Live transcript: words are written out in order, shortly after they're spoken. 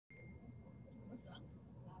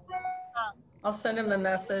I'll send him a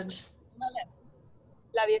message.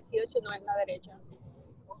 La 18 no es la derecha.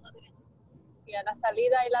 Y a la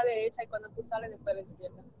salida es la derecha y cuando tú sales después la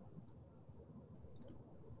izquierda.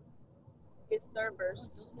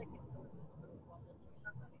 Disturbers.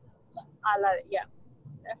 A la, yeah.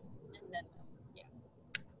 Left and then left. Yeah.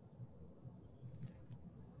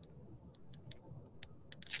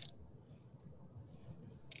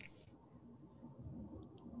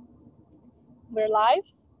 We're live?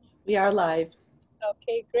 We are live.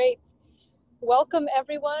 Okay, great. Welcome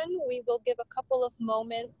everyone. We will give a couple of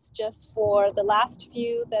moments just for the last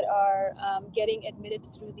few that are getting admitted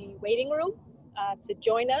through the waiting room to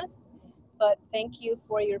join us. But thank you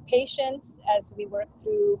for your patience as we work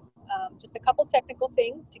through just a couple technical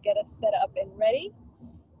things to get us set up and ready.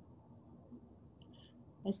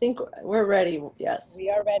 I think we're ready. Yes.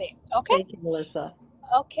 We are ready. Okay. Thank you, Melissa.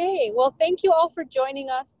 Okay. Well, thank you all for joining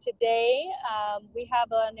us today. We have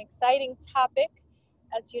an exciting topic.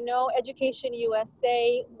 As you know, Education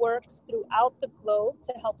USA works throughout the globe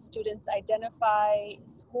to help students identify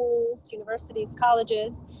schools, universities,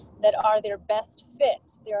 colleges that are their best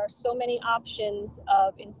fit. There are so many options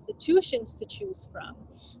of institutions to choose from,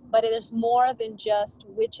 but it is more than just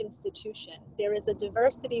which institution. There is a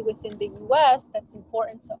diversity within the US that's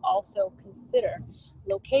important to also consider.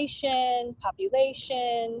 Location,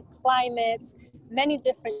 population, climate, many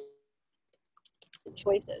different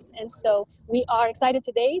choices. And so we are excited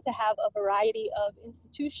today to have a variety of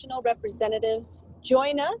institutional representatives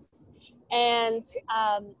join us and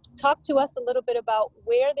talk to us a little bit about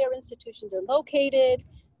where their institutions are located,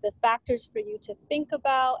 the factors for you to think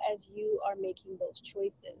about as you are making those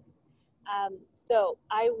choices. So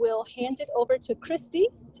I will hand it over to Christy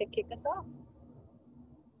to kick us off.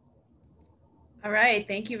 All right,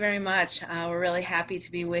 thank you very much. We're really happy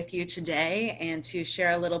to be with you today and to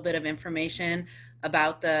share a little bit of information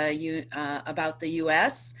about the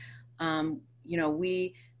U.S.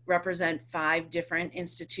 We represent 5 different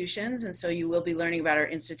institutions, and so you will be learning about our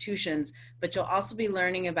institutions, but you'll also be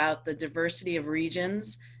learning about the diversity of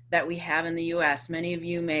regions that we have in the U.S. Many of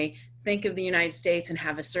you may think of the United States and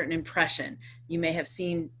have a certain impression. You may have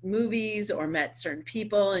seen movies or met certain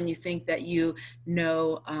people and you think that you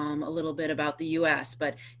know a little bit about the US,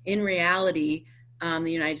 but in reality,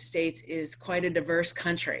 the United States is quite a diverse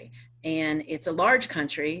country and it's a large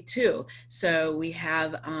country too. So we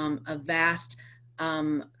have a vast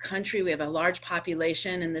country, we have a large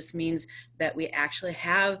population, and this means that we actually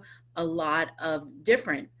have a lot of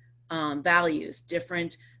different values,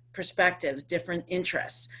 different perspectives, different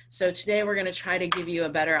interests. So today we're going to try to give you a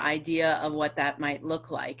better idea of what that might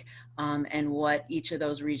look like and what each of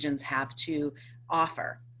those regions have to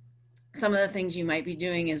offer. Some of the things you might be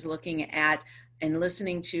doing is looking at and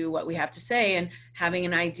listening to what we have to say and having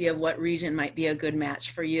an idea of what region might be a good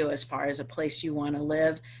match for you as far as a place you want to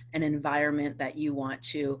live, an environment that you want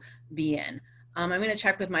to be in. I'm going to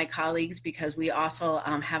check with my colleagues because we also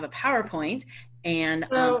have a PowerPoint. And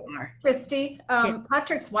Christy,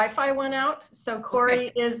 Patrick's Wi-Fi went out, so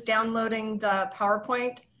Corey is downloading the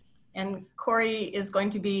PowerPoint, and Corey is going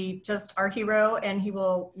to be just our hero, and he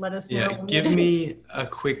will let us know. Yeah, give me a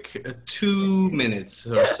quick 2 minutes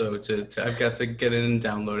or so to I've got to get it and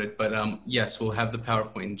download it, but yes, we'll have the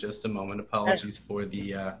PowerPoint in just a moment. Apologies for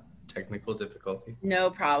the technical difficulty. No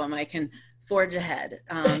problem. I can forge ahead.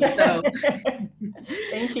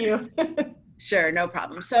 Thank you. Sure, no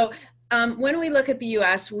problem. So when we look at the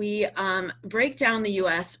U.S., we break down the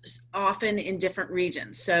U.S. often in different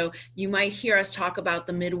regions. So you might hear us talk about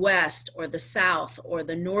the Midwest or the South or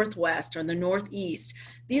the Northwest or the Northeast.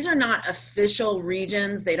 These are not official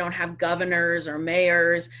regions. They don't have governors or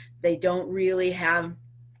mayors. They don't really have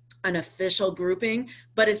an official grouping,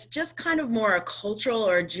 but it's just kind of more a cultural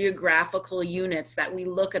or geographical units that we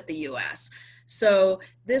look at the U.S. So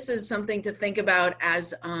this is something to think about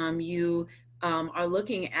as you are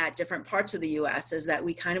looking at different parts of the US, is that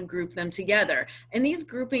we kind of group them together. And these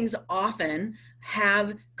groupings often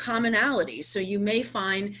have commonalities. So you may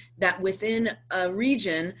find that within a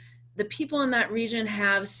region, the people in that region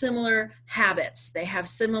have similar habits. They have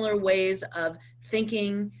similar ways of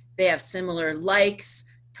thinking. They have similar likes,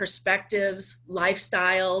 perspectives,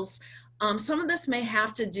 lifestyles. Some of this may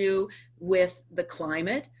have to do with the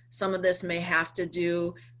climate. Some of this may have to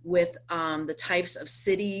do with the types of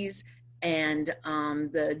cities and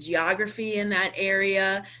the geography in that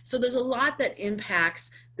area. So there's a lot that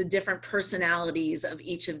impacts the different personalities of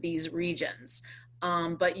each of these regions.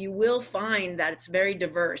 But you will find that it's very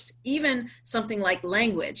diverse. Even something like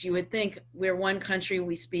language, you would think we're one country,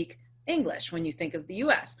 we speak English when you think of the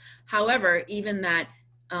US. However, even that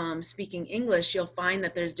speaking English, you'll find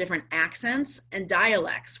that there's different accents and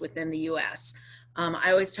dialects within the US.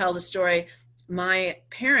 I always tell the story, my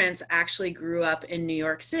parents actually grew up in New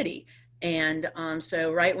York City. And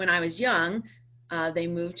so right when I was young, they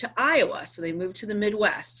moved to Iowa. So they moved to the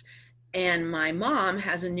Midwest. And my mom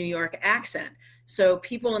has a New York accent. So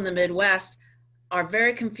people in the Midwest are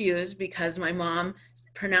very confused because my mom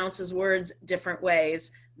pronounces words different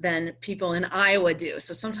ways than people in Iowa do.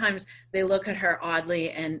 So sometimes they look at her oddly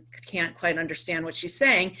and can't quite understand what she's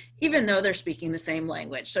saying, even though they're speaking the same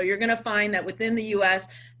language. So you're going to find that within the US,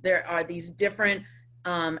 there are these different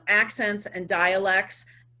accents and dialects.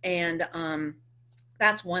 And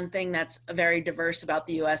that's one thing that's very diverse about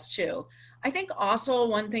the US too. I think also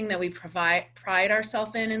one thing that we pride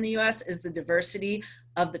ourselves in the US is the diversity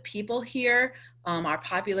of the people here. Our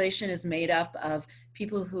population is made up of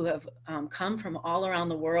people who have come from all around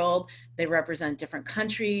the world. They represent different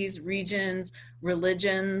countries, regions,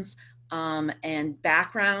 religions, and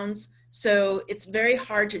backgrounds. So it's very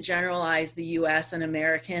hard to generalize the US and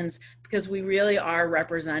Americans because we really are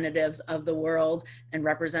representatives of the world and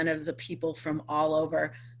representatives of people from all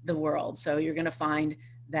over the world. So you're going to find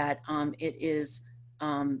that it is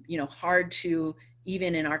hard to,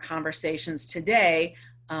 even in our conversations today,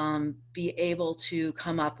 be able to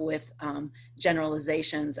come up with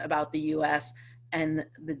generalizations about the US and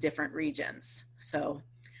the different regions. So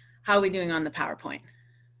how are we doing on the PowerPoint?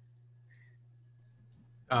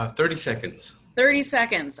 30 seconds. 30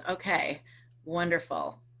 seconds, okay,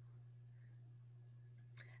 wonderful.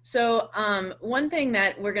 So one thing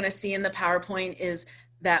that we're gonna see in the PowerPoint is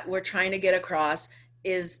that we're trying to get across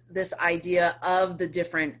is this idea of the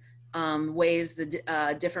different ways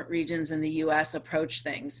the different regions in the US approach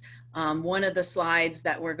things. One of the slides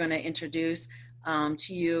that we're going to introduce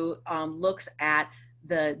to you looks at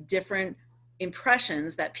the different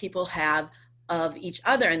impressions that people have of each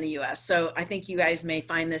other in the US. So I think you guys may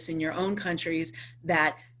find this in your own countries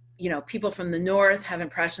that, people from the North have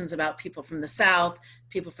impressions about people from the South,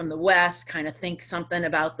 people from the West kind of think something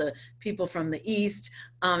about the people from the East.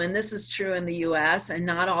 And this is true in the US, and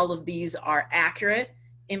not all of these are accurate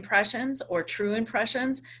impressions or true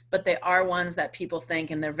impressions, but they are ones that people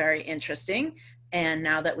think, and they're very interesting. And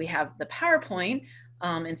now that we have the PowerPoint,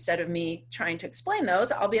 instead of me trying to explain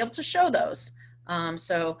those, I'll be able to show those.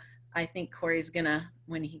 So I think Corey's gonna,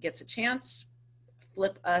 when he gets a chance,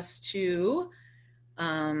 flip us to,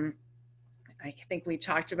 I think we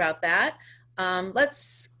talked about that.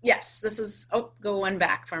 Yes, this is, go one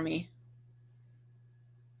back for me.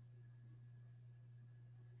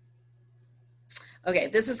 Okay,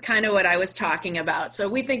 this is kind of what I was talking about. So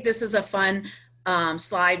we think this is a fun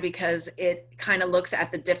slide because it kind of looks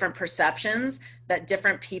at the different perceptions that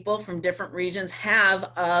different people from different regions have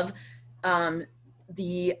of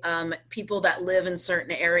the people that live in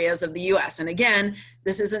certain areas of the US. And again,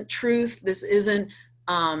 this isn't truth. This isn't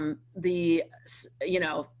the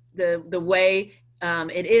way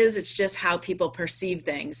it is. It's just how people perceive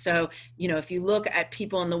things. So, if you look at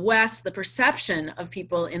people in the West, the perception of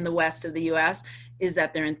people in the West of the US is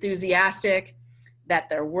that they're enthusiastic, that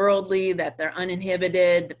they're worldly, that they're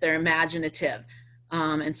uninhibited, that they're imaginative.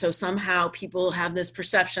 And so somehow people have this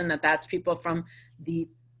perception that that's people from the,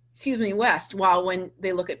 West, while when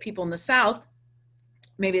they look at people in the South,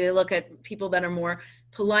 maybe they look at people that are more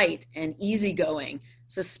polite and easygoing,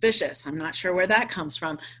 suspicious. I'm not sure where that comes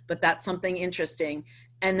from, but that's something interesting.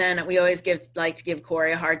 And then we always like to give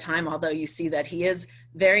Corey a hard time, although you see that he is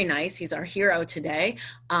very nice. He's our hero today.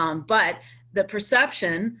 But the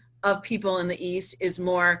perception of people in the East is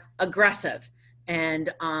more aggressive and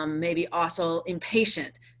maybe also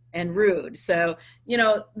impatient and rude. So,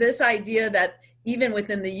 this idea that even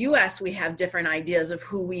within the US, we have different ideas of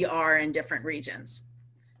who we are in different regions.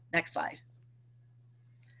 Next slide.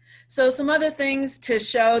 So some other things to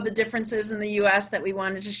show the differences in the US that we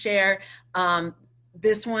wanted to share.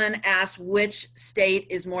 This one asks which state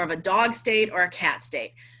is more of a dog state or a cat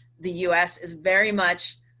state. The US is very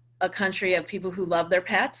much a country of people who love their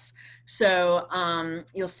pets. So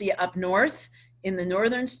you'll see up north in the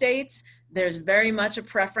northern states, there's very much a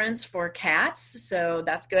preference for cats. So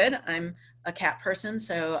that's good. I'm a cat person.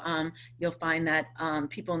 So you'll find that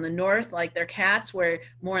people in the north like their cats, where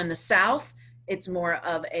more in the south, it's more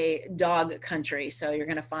of a dog country. So you're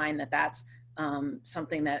going to find that that's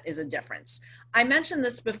something that is a difference. I mentioned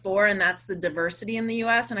this before, and that's the diversity in the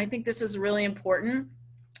US. And I think this is really important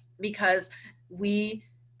because we,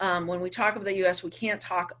 when we talk about the US, we can't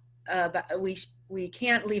talk we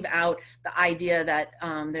can't leave out the idea that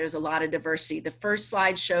there's a lot of diversity. The first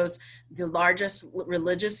slide shows the largest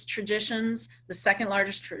religious traditions, the second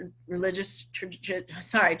largest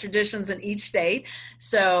traditions in each state.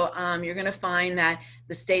 So you're going to find that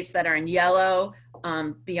the states that are in yellow,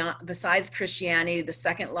 besides Christianity, the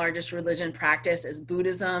second largest religion practice is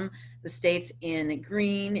Buddhism. The states in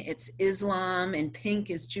green, it's Islam, and pink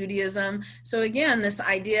is Judaism. So again, this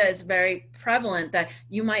idea is very prevalent that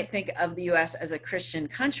you might think of the US as a Christian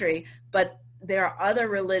country, but there are other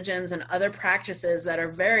religions and other practices that are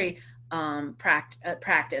very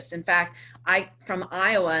practiced. In fact, from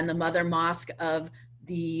Iowa, and the mother mosque of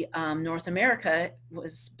the North America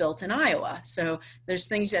was built in Iowa. So there's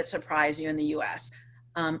things that surprise you in the US.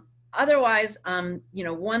 Otherwise,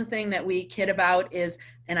 one thing that we kid about is,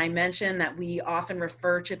 and I mentioned that we often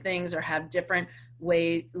refer to things or have different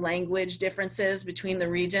language differences between the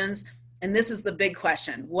regions. And this is the big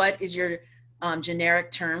question. What is your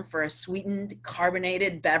generic term for a sweetened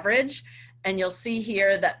carbonated beverage? And you'll see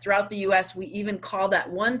here that throughout the US, we even call that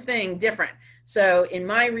one thing different. So in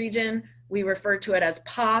my region, we refer to it as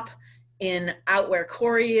pop. Out where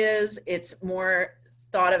Corey is, it's more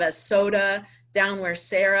thought of as soda. Down where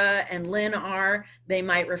Sarah and Lynn are, they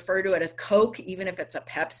might refer to it as Coke, even if it's a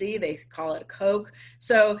Pepsi, they call it a Coke.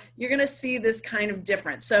 So you're gonna see this kind of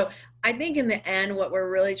difference. So I think in the end, what we're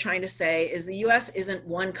really trying to say is the US isn't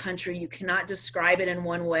one country. You cannot describe it in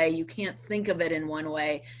one way. You can't think of it in one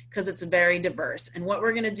way because it's very diverse. And what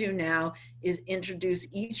we're gonna do now is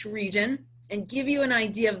introduce each region and give you an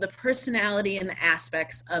idea of the personality and the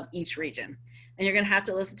aspects of each region. And you're going to have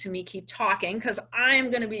to listen to me keep talking because I'm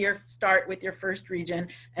going to be start with your first region,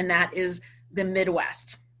 and that is the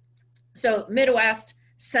Midwest. So Midwest,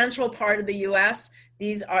 central part of the US,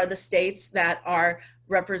 these are the states that are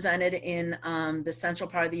represented in the central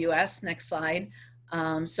part of the US. Next slide.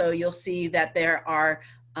 So you'll see that there are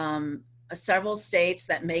several states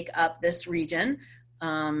that make up this region,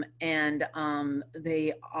 and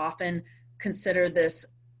they often consider this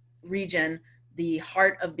region the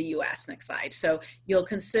heart of the US. Next slide. So you'll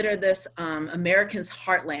consider this America's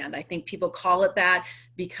heartland. I think people call it that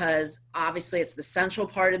because obviously it's the central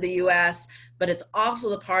part of the US, but it's also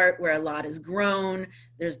the part where a lot is grown.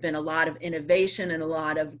 There's been a lot of innovation and a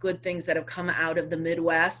lot of good things that have come out of the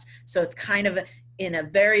Midwest. So it's kind of in a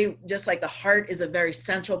very, just like the heart is a very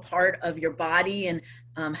central part of your body and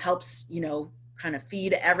helps, kind of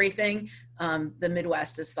feed everything. The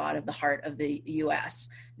Midwest is thought of the heart of the US.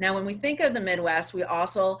 Now, when we think of the Midwest, we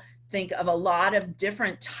also think of a lot of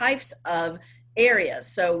different types of areas.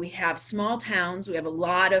 So we have small towns. We have a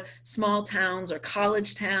lot of small towns or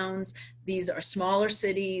college towns. These are smaller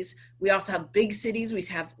cities. We also have big cities. We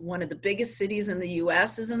have one of the biggest cities in the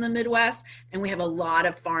US is in the Midwest, and we have a lot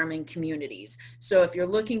of farming communities. So if you're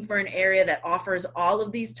looking for an area that offers all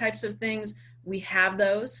of these types of things, we have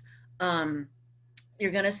those. You're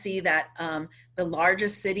going to see that the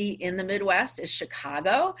largest city in the Midwest is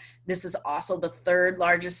Chicago. This is also the third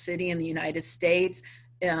largest city in the United States.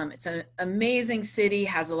 It's an amazing city,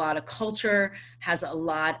 has a lot of culture, has a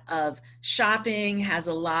lot of shopping, has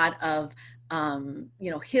a lot of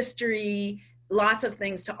history, lots of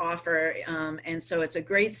things to offer. And so it's a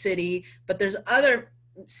great city, but there's other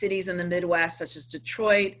cities in the Midwest such as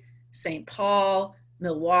Detroit, St. Paul,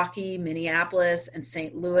 Milwaukee, Minneapolis, and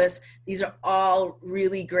St. Louis. These are all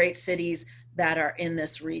really great cities that are in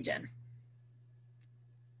this region.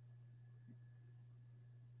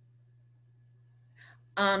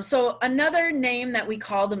 So another name that we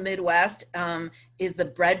call the Midwest is the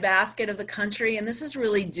breadbasket of the country. And this is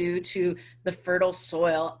really due to the fertile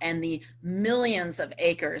soil and the millions of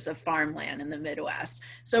acres of farmland in the Midwest.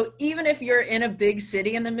 So even if you're in a big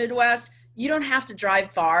city in the Midwest, you don't have to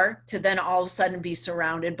drive far to then all of a sudden be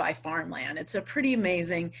surrounded by farmland. It's a pretty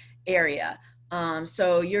amazing area.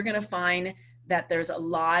 So you're going to find that there's a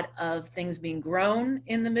lot of things being grown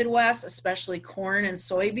in the Midwest, especially corn and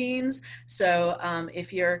soybeans. So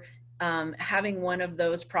if you're having one of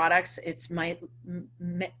those products, it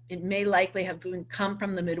may likely have come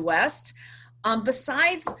from the Midwest.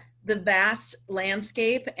 Besides the vast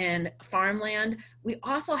landscape and farmland, we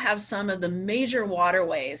also have some of the major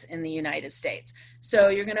waterways in the United States. So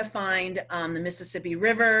you're going to find the Mississippi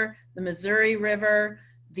River, the Missouri River,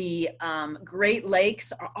 the Great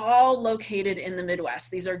Lakes are all located in the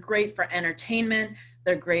Midwest. These are great for entertainment.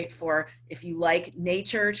 They're great for if you like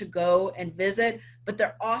nature to go and visit, but they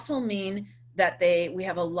also mean that we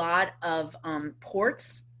have a lot of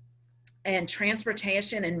ports and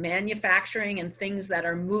transportation and manufacturing and things that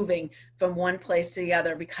are moving from one place to the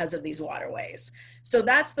other because of these waterways. So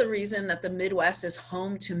that's the reason that the Midwest is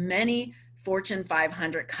home to many Fortune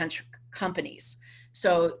 500 companies.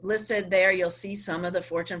 So listed there, you'll see some of the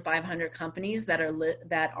Fortune 500 companies that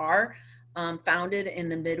are founded in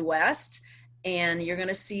the Midwest. And you're going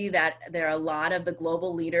to see that there are a lot of the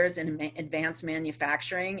global leaders in advanced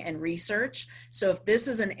manufacturing and research. So if this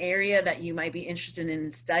is an area that you might be interested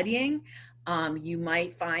in studying, you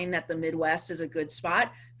might find that the Midwest is a good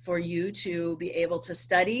spot for you to be able to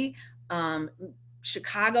study.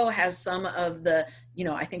 Chicago has some of the,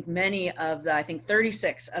 I think many of the,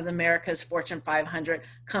 36 of America's Fortune 500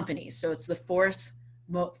 companies. So it's the fourth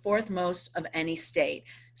most of any state.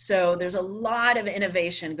 So there's a lot of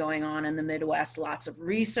innovation going on in the Midwest, lots of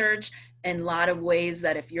research, and a lot of ways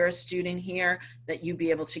that if you're a student here, that you'd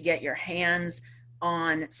be able to get your hands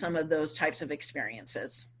on some of those types of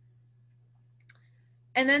experiences.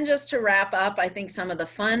 And then just to wrap up, I think some of the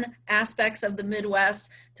fun aspects of the Midwest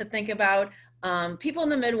to think about. People in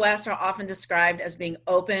the Midwest are often described as being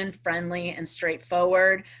open, friendly, and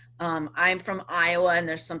straightforward. I'm from Iowa, and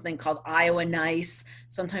there's something called Iowa Nice.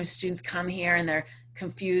 Sometimes students come here and they're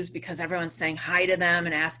confused because everyone's saying hi to them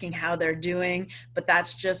and asking how they're doing, but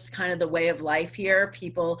that's just kind of the way of life here.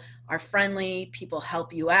 People are friendly, people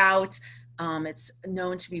help you out. It's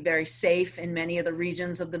known to be very safe in many of the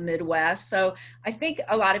regions of the Midwest. So I think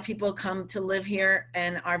a lot of people come to live here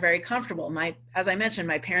and are very comfortable. As I mentioned,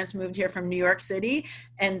 my parents moved here from New York City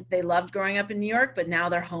and they loved growing up in New York, but now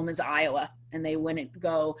their home is Iowa and they wouldn't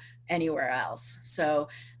go anywhere else. So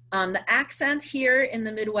the accent here in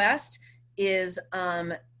the Midwest is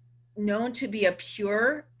known to be a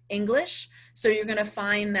pure English. So you're going to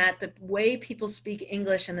find that the way people speak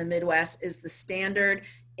English in the Midwest is the standard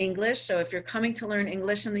English. So if you're coming to learn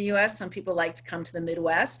English in the US, some people like to come to the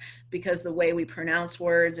Midwest because the way we pronounce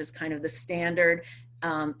words is kind of the standard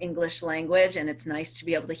English language, and it's nice to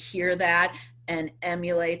be able to hear that and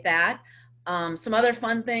emulate that. Some other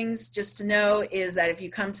fun things just to know is that if you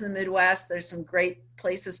come to the Midwest, there's some great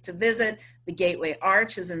places to visit. The Gateway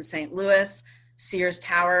Arch is in St. Louis. Sears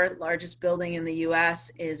Tower, largest building in the US,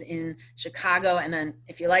 is in Chicago. And then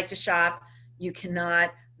if you like to shop, you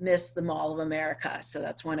cannot miss the Mall of America. So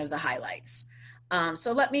that's one of the highlights.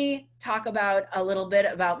 So let me talk about a little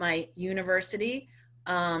bit about my university.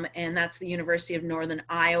 And that's the University of Northern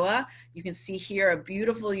Iowa. You can see here a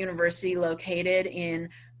beautiful university located in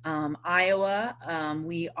Iowa.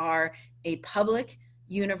 We are a public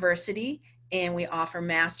university and we offer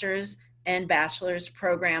master's and bachelor's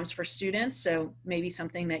programs for students. So maybe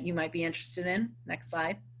something that you might be interested in. Next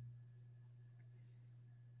slide.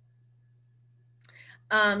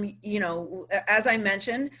 As I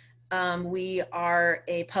mentioned, we are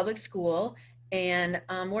a public school and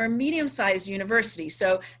we're a medium-sized university.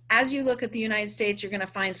 So as you look at the United States, you're going to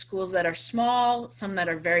find schools that are small, some that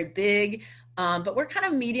are very big, but we're kind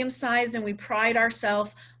of medium-sized, and we pride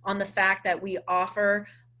ourselves on the fact that we offer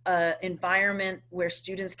an environment where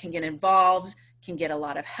students can get involved, can get a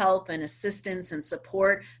lot of help and assistance and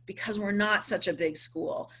support, because we're not such a big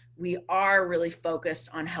school. We are really focused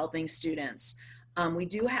on helping students. We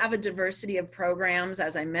do have a diversity of programs,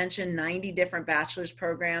 as I mentioned, 90 different bachelor's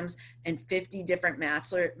programs and 50 different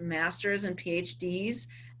master's and PhDs.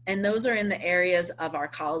 And those are in the areas of our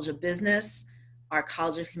College of Business, our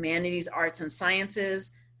College of Humanities, Arts and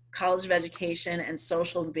Sciences, College of Education, and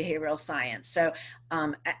Social and Behavioral Science. So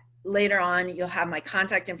later on, you'll have my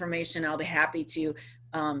contact information. I'll be happy to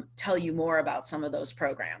tell you more about some of those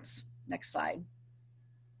programs. Next slide.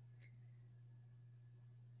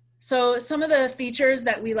 So some of the features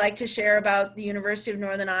that we like to share about the University of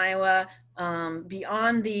Northern Iowa,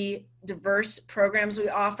 beyond the diverse programs we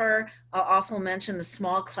offer, I'll also mention the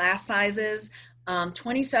small class sizes.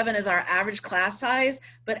 27 is our average class size,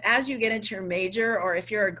 but as you get into your major, or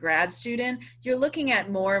if you're a grad student, you're looking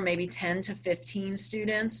at more, maybe 10 to 15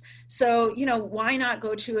 students. So, why not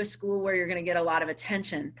go to a school where you're going to get a lot of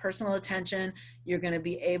attention, personal attention? You're going to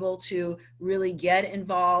be able to really get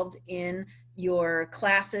involved in your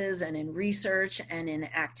classes and in research and in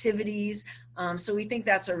activities. So we think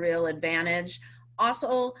that's a real advantage.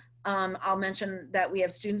 Also, I'll mention that we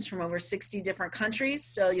have students from over 60 different countries.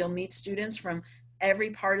 So you'll meet students from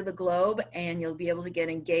every part of the globe and you'll be able to get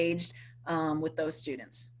engaged with those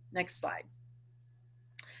students. Next slide.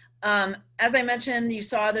 As I mentioned, you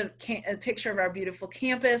saw the picture of our beautiful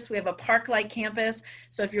campus. We have a park-like campus.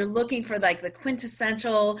 So if you're looking for like the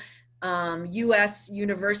quintessential US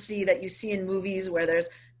university that you see in movies where there's,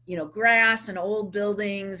 grass and old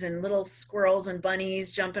buildings and little squirrels and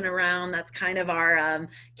bunnies jumping around, that's kind of our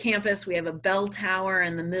campus. We have a bell tower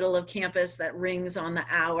in the middle of campus that rings on the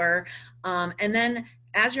hour. And then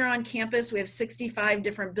as you're on campus, we have 65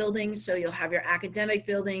 different buildings. So you'll have your academic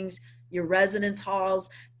buildings, your residence halls,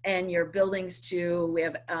 and your buildings to, we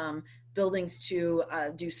have buildings to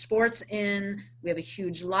do sports in, we have a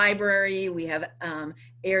huge library, we have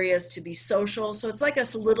areas to be social. So it's like a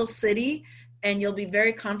little city, and you'll be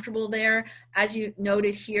very comfortable there. As you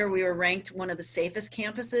noted here, we were ranked one of the safest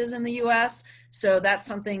campuses in the US. So that's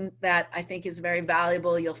something that I think is very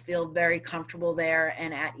valuable. You'll feel very comfortable there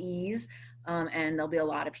and at ease, and there'll be a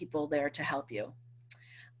lot of people there to help you.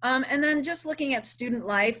 And then just looking at student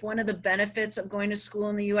life, one of the benefits of going to school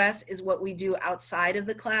in the US is what we do outside of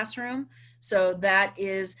the classroom. So that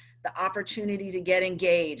is the opportunity to get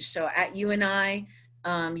engaged. So at UNI,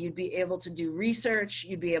 you'd be able to do research,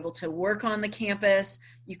 you'd be able to work on the campus,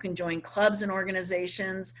 you can join clubs and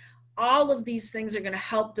organizations. All of these things are going to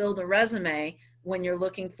help build a resume when you're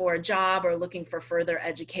looking for a job or looking for further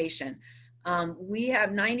education. We have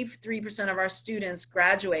 93% of our students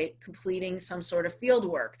graduate completing some sort of field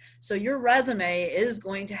work. So your resume is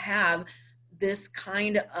going to have this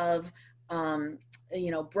kind of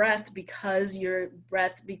breadth because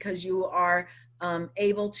you are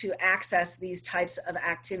able to access these types of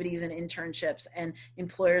activities and internships, and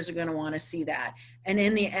employers are going to want to see that. And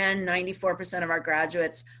in the end, 94% of our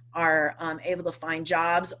graduates are able to find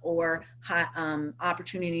jobs or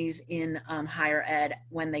opportunities in higher ed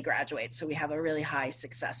when they graduate. So we have a really high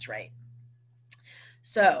success rate.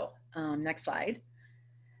 So next slide.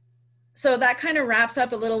 So that kind of wraps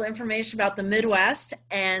up a little information about the Midwest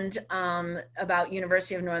and about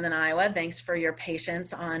University of Northern Iowa. Thanks for your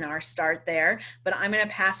patience on our start there. But I'm going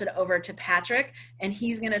to pass it over to Patrick, and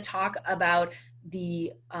he's going to talk about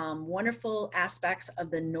the wonderful aspects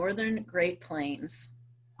of the Northern Great Plains.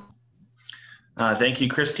 Thank you,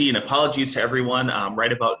 Christy, and apologies to everyone.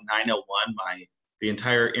 Right about 9:01, the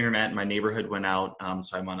entire internet in my neighborhood went out,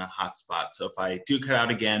 so I'm on a hotspot. So if I do cut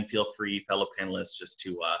out again, feel free, fellow panelists, just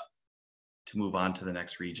to move on to the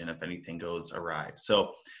next region if anything goes awry.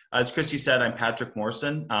 So as Christy said, I'm Patrick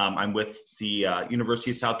Morrison. I'm with the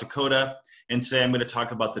University of South Dakota, and today I'm going to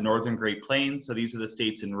talk about the Northern Great Plains. So these are the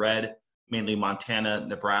states in red, mainly Montana,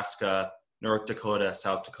 Nebraska, North Dakota,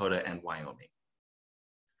 South Dakota, and Wyoming.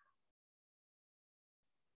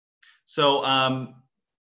 So,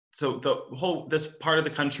 this part of the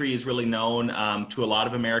country is really known to a lot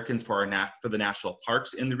of Americans for the national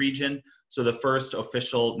parks in the region. So the first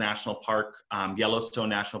official national park, Yellowstone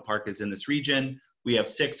National Park, is in this region. We have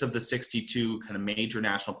 6 of the 62 kind of major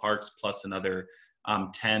national parks, plus another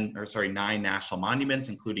 9 national monuments,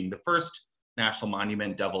 including the first national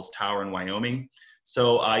monument, Devil's Tower in Wyoming.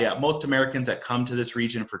 So yeah, most Americans that come to this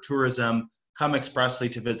region for tourism come expressly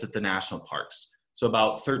to visit the national parks. So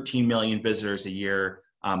about 13 million visitors a year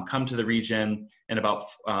come to the region, and about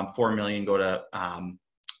 4 million go to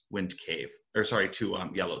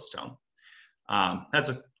Yellowstone. That's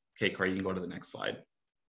okay, Corey, you can go to the next slide.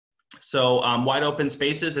 So wide open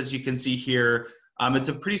spaces, as you can see here, it's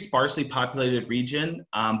a pretty sparsely populated region,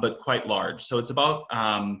 but quite large. So it's about,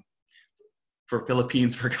 for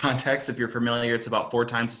Philippines, for context, if you're familiar, it's about 4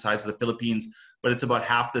 times the size of the Philippines, but it's about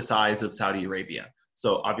half the size of Saudi Arabia.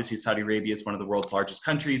 So obviously Saudi Arabia is one of the world's largest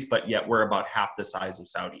countries, but yet we're about half the size of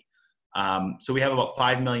Saudi. So we have about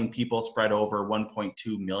 5 million people spread over 1.2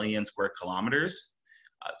 million square kilometers.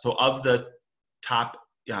 So of the top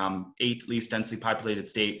 8 least densely populated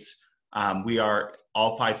states,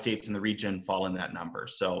 all 5 states in the region fall in that number.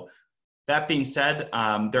 So that being said,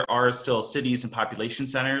 there are still cities and population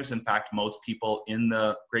centers. In fact, most people in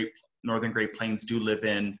the Northern Great Plains do live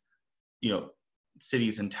in,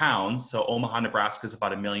 cities and towns. So Omaha, Nebraska is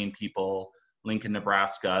about 1 million people. Lincoln,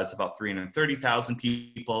 Nebraska is about 330,000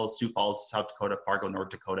 people. Sioux Falls, South Dakota, Fargo, North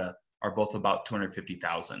Dakota are both about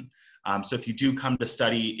 250,000. So if you do come to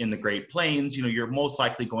study in the Great Plains, you're most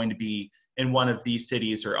likely going to be in one of these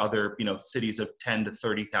cities or other, cities of 10 to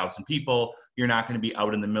 30,000 people. You're not going to be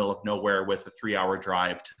out in the middle of nowhere with a 3-hour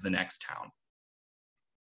drive to the next town.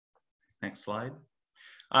 Next slide.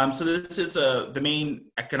 So this is the main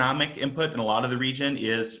economic input in a lot of the region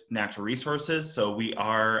is natural resources. So we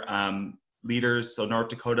are leaders. So North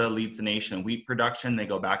Dakota leads the nation in wheat production. They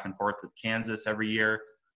go back and forth with Kansas every year.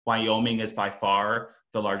 Wyoming is by far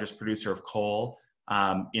the largest producer of coal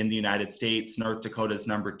in the United States. North Dakota is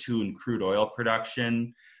number 2 in crude oil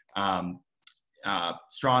production.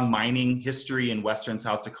 Strong mining history in western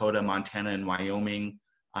South Dakota, Montana, and Wyoming.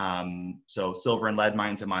 So silver and lead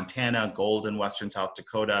mines in Montana, gold in western South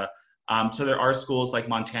Dakota. So there are schools like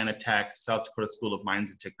Montana Tech, South Dakota School of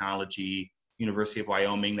Mines and Technology, University of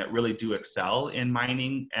Wyoming that really do excel in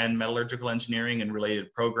mining and metallurgical engineering and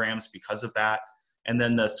related programs because of that. And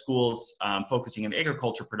then the schools focusing on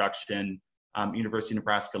agriculture production, University of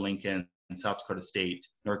Nebraska Lincoln, South Dakota State,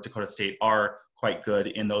 North Dakota State are quite good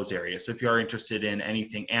in those areas. So if you are interested in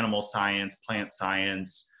anything animal science, plant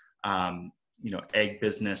science, egg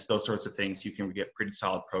business, those sorts of things, you can get pretty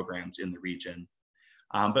solid programs in the region.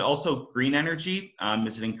 But also green energy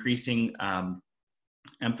is an increasing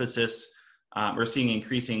emphasis. We're seeing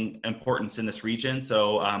increasing importance in this region.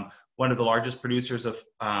 So one of the largest producers of,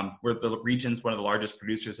 we're the region's one of the largest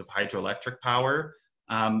producers of hydroelectric power.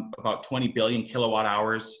 About 20 billion kilowatt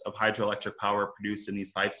hours of hydroelectric power produced in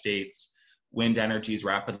these 5 states. Wind energy is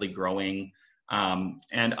rapidly growing.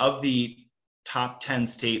 And of the top 10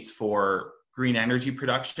 states for green energy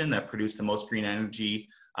production that produce the most green energy,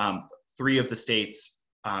 3 of the states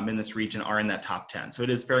in this region are in that top 10. So it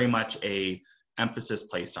is very much a emphasis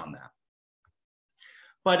placed on that.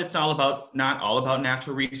 But it's not all about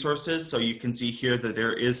natural resources. So you can see here that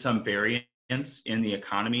there is some variance in the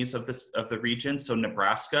economies of the region. So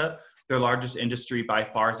Nebraska, their largest industry by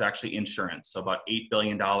far is actually insurance. So about $8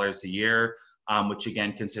 billion a year, which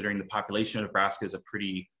again, considering the population of Nebraska, is a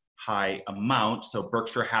pretty high amount. So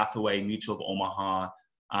Berkshire Hathaway, Mutual of Omaha,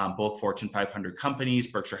 both Fortune 500 companies.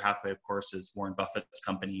 Berkshire Hathaway, of course, is Warren Buffett's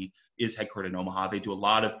company, is headquartered in Omaha. They do a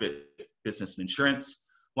lot of business and insurance.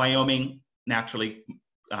 Wyoming, naturally,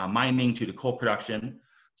 mining due to coal production.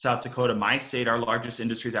 South Dakota, my state, our largest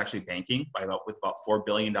industry is actually banking with about $4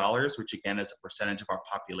 billion, which again, as a percentage of our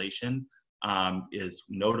population, is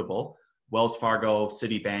notable. Wells Fargo,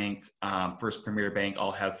 Citibank, First Premier Bank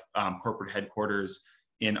all have corporate headquarters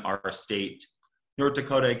in our state. North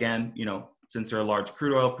Dakota, again, since they're a large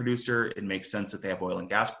crude oil producer, it makes sense that they have oil and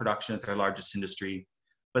gas production as their largest industry.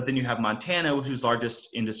 But then you have Montana, whose largest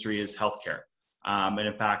industry is healthcare. And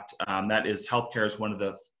in fact, healthcare is one of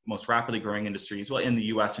the most rapidly growing industries, well, in the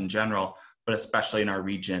US in general, but especially in our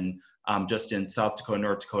region. Just in South Dakota,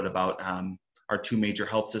 North Dakota, about our 2 major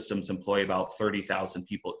health systems employ about 30,000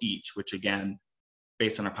 people each, which again,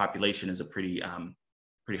 based on our population, is a pretty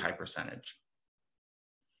high percentage.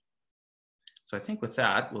 So I think with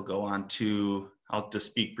that, we'll go on to, I'll just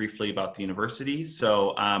speak briefly about the university.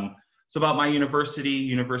 So about my university,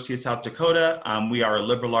 University of South Dakota, we are a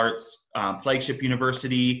liberal arts flagship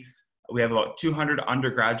university. We have about 200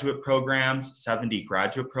 undergraduate programs, 70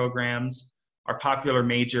 graduate programs. Our popular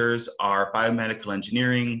majors are biomedical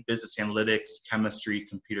engineering, business analytics, chemistry,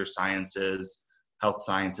 computer sciences, health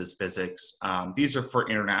sciences, physics. These are for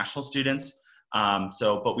international students.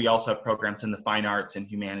 But we also have programs in the fine arts and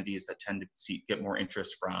humanities that tend to get more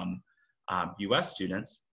interest from US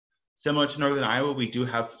students. Similar to Northern Iowa, we do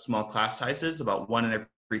have small class sizes. About 1 in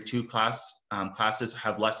every 2 classes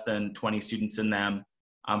have less than 20 students in them.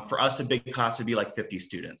 For us, a big class would be like 50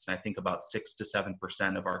 students. And I think about 6 to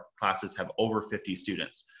 7% of our classes have over 50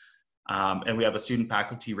 students. And we have a student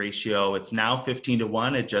faculty ratio. It's now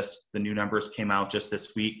 15:1. The new numbers came out just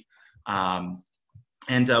this week.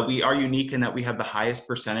 And we are unique in that we have the highest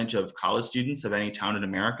percentage of college students of any town in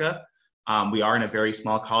America. We are in a very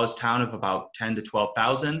small college town of about 10 to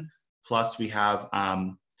 12,000. Plus we have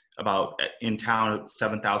in town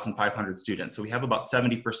 7,500 students. So we have about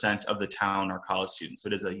 70% of the town are college students. So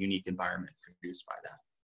it is a unique environment produced by that.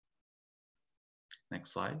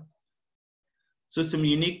 Next slide. So some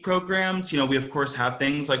unique programs, we of course have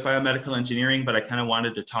things like biomedical engineering, but I kind of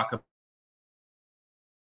wanted to talk about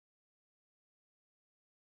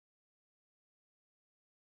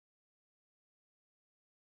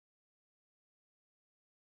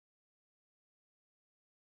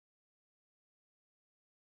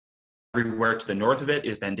everywhere. To the north of it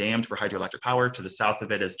is then dammed for hydroelectric power. To the south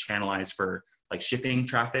of it is channelized for like shipping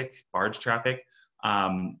traffic, barge traffic.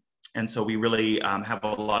 And so we really have a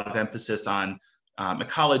lot of emphasis on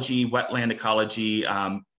ecology, wetland ecology,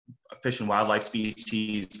 fish and wildlife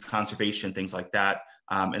species, conservation, things like that.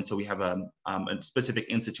 And so we have a specific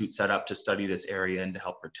institute set up to study this area and to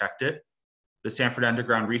help protect it. The Sanford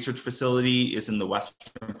Underground Research Facility is in the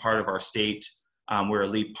western part of our state. We're a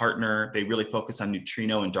lead partner. They really focus on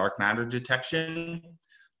neutrino and dark matter detection.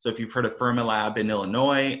 So if you've heard of Fermilab in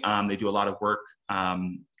Illinois, they do a lot of work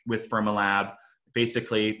with Fermilab.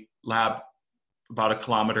 Basically, lab about 1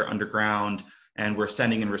 kilometer underground, and we're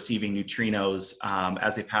sending and receiving neutrinos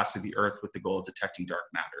as they pass through the Earth with the goal of detecting dark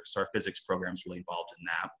matter. So our physics program is really involved in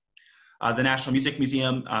that. The National Music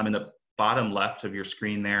Museum in the bottom left of your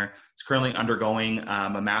screen there, it's currently undergoing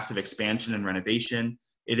a massive expansion and renovation.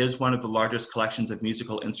 It is one of the largest collections of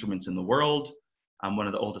musical instruments in the world, one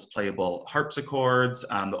of the oldest playable harpsichords,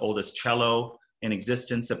 the oldest cello in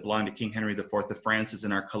existence that belonged to King Henry IV of France is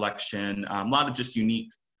in our collection. A lot of just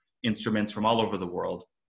unique instruments from all over the world.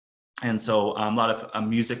 And so a lot of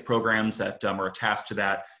music programs that are attached to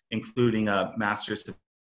that, including a master's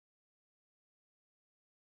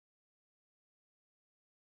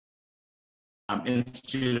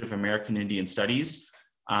Institute of American Indian Studies.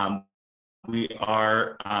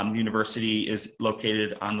 The university is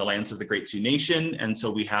located on the lands of the Great Sioux Nation, and so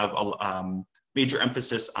we have a major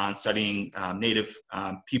emphasis on studying Native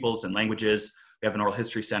peoples and languages. We have an oral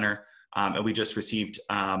history center, and we just received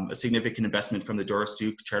a significant investment from the Doris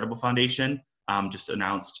Duke Charitable Foundation, just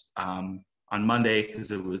announced on Monday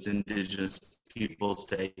because it was Indigenous Peoples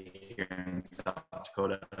Day here in South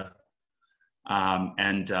Dakota.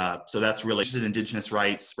 So that's really just Indigenous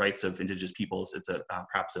rights of Indigenous peoples. It's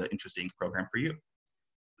perhaps an interesting program for you.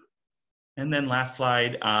 And then last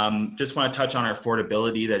slide, just want to touch on our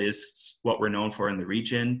affordability. That is what we're known for in the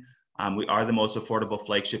region. We are the most affordable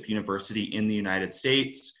flagship university in the United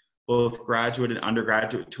States. Both graduate and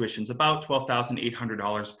undergraduate tuitions about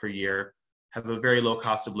 $12,800 per year, have a very low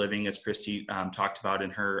cost of living, as Christy talked about in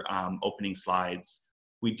her opening slides.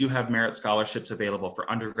 We do have merit scholarships available for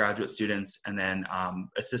undergraduate students, and then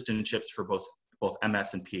assistantships for both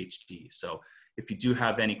MS and PhD. So if you do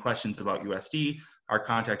have any questions about USD, our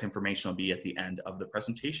contact information will be at the end of the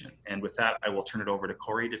presentation. And with that, I will turn it over to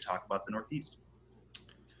Corey to talk about the Northeast.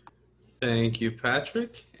 Thank you,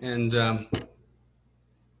 Patrick. And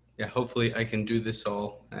yeah, hopefully I can do this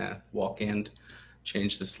all walk and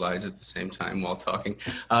change the slides at the same time while talking.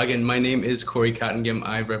 Again, my name is Corey Cottingham.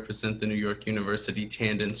 I represent the New York University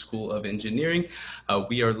Tandon School of Engineering.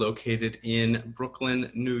 We are located in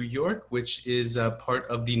Brooklyn, New York, which is part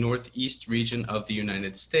of the Northeast region of the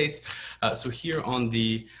United States. So here on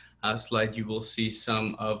the slide, you will see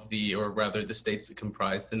some of the, or rather the states that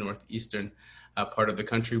comprise the Northeastern part of the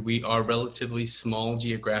country. We are relatively small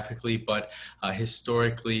geographically, but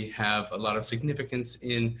historically have a lot of significance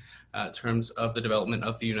in terms of the development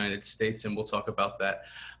of the United States, and we'll talk about that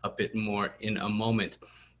a bit more in a moment.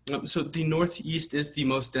 So the Northeast is the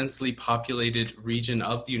most densely populated region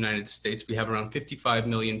of the United States. We have around 55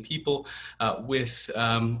 million people with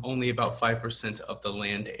only about 5% of the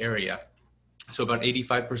land area. So about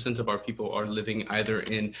 85% of our people are living either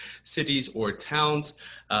in cities or towns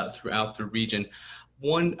throughout the region.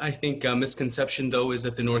 One, I think, misconception, though, is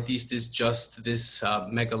that the Northeast is just this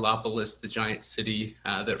megalopolis, the giant city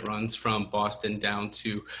that runs from Boston down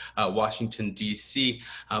to Washington, D.C.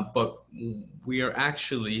 But we are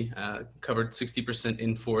actually covered 60%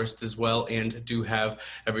 in forest as well, and do have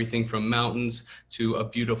everything from mountains to a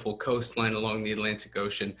beautiful coastline along the Atlantic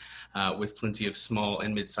Ocean with plenty of small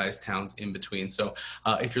and mid-sized towns in between. So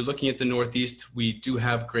if you're looking at the Northeast, we do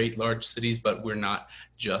have great large cities, but we're not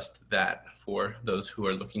just that for those who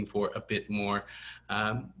are looking for a bit more,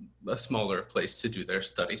 a smaller place to do their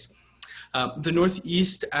studies. The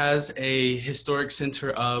Northeast as a historic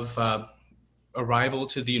center of arrival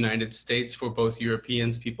to the United States for both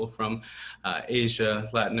Europeans, people from Asia,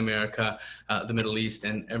 Latin America, the Middle East,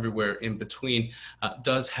 and everywhere in between,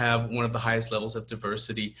 does have one of the highest levels of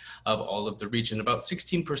diversity of all of the region. About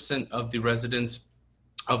 16% of the residents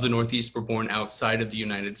of the Northeast were born outside of the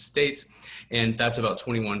United States, and that's about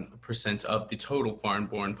 21% of the total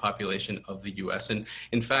foreign-born population of the U.S. And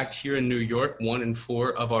in fact, here in New York, 1 in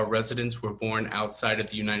 4 of our residents were born outside of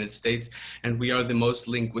the United States, and we are the most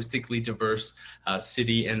linguistically diverse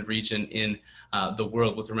city and region in the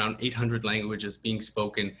world, with around 800 languages being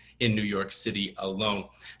spoken in New York City alone.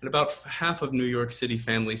 And about half of New York City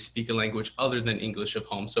families speak a language other than English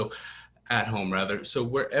at home rather. So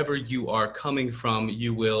wherever you are coming from,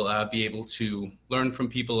 you will be able to learn from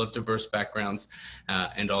people of diverse backgrounds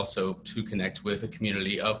and also to connect with a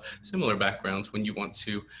community of similar backgrounds when you want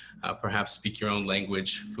to perhaps speak your own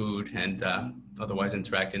language, food, and otherwise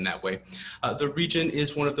interact in that way. The region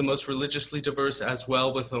is one of the most religiously diverse as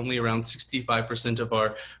well, with only around 65% of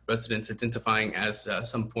our residents identifying as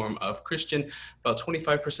some form of Christian. About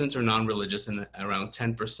 25% are non-religious, and around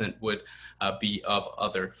 10% would be of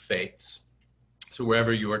other faiths. So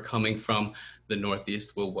wherever you are coming from, the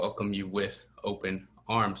Northeast will welcome you with open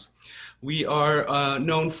arms. We are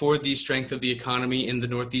known for the strength of the economy in the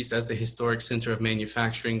Northeast as the historic center of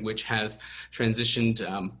manufacturing, which has transitioned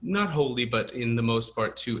not wholly, but in the most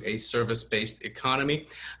part to a service-based economy.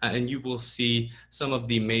 And you will see some of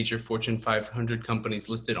the major Fortune 500 companies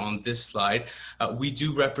listed on this slide. We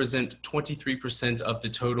do represent 23% of the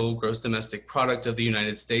total gross domestic product of the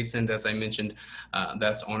United States. And as I mentioned,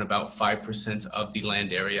 that's on about 5% of the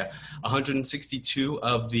land area. 162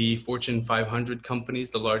 of the Fortune 500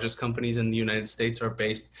 companies, the largest companies in the United States, are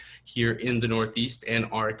based here in the Northeast, and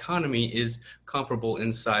our economy is comparable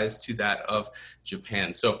in size to that of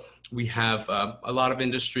Japan. So we have a lot of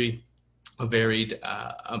industry, a varied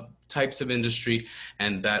types of industry,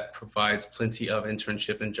 and that provides plenty of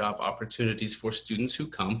internship and job opportunities for students who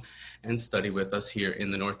come and study with us here in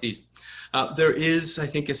the Northeast. There is, I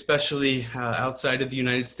think, especially outside of the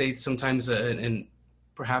United States, sometimes an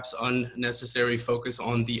perhaps unnecessary focus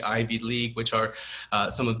on the Ivy League, which are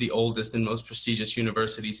some of the oldest and most prestigious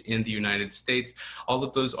universities in the United States. All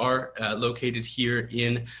of those are located here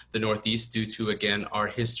in the Northeast due to, again, our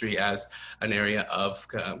history as an area of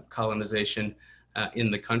colonization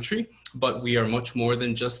in the country. But we are much more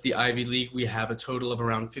than just the Ivy League. We have a total of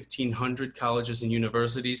around 1,500 colleges and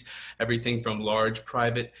universities, everything from large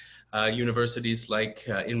private universities like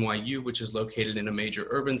NYU, which is located in a major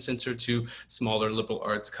urban center, to smaller liberal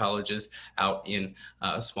arts colleges out in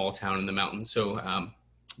a small town in the mountains. So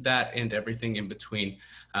that and everything in between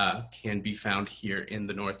can be found here in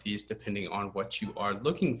the Northeast, depending on what you are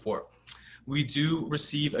looking for. We do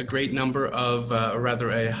receive a great number of, or rather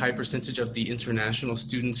a high percentage of the international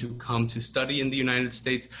students who come to study in the United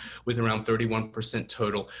States, with around 31%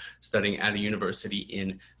 total studying at a university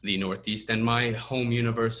in the Northeast. And my home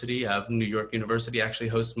university, New York University, actually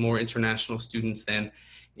hosts more international students than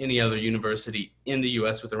any other university in the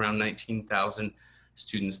US, with around 19,000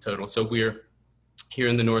 students total. So we're here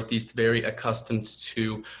in the Northeast very accustomed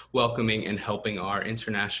to welcoming and helping our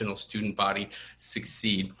international student body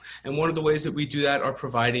succeed. And one of the ways that we do that are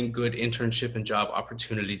providing good internship and job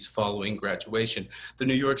opportunities following graduation. The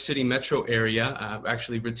New York City metro area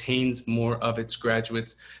actually retains more of its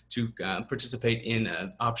graduates to participate in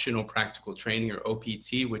an optional practical training, or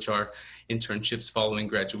OPT, which are internships following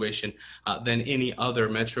graduation, than any other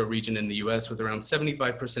metro region in the US, with around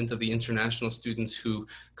 75% of the international students who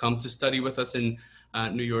come to study with us in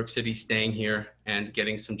New York City staying here and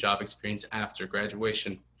getting some job experience after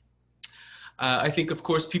graduation. I think, of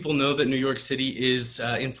course, people know that New York City is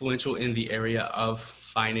influential in the area of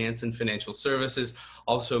finance and financial services,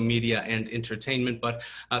 also media and entertainment, but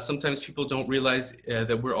sometimes people don't realize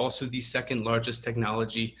that we're also the second largest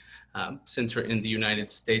technology center in the United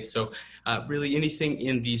States. So really anything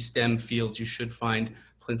in the STEM fields, you should find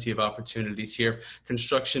plenty of opportunities here.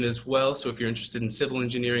 Construction as well. So if you're interested in civil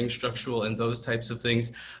engineering, structural, and those types of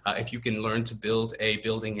things, if you can learn to build a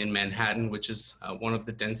building in Manhattan, which is one of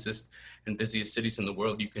the densest and busiest cities in the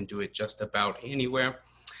world, you can do it just about anywhere.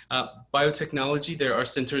 Biotechnology, there are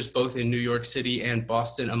centers both in New York City and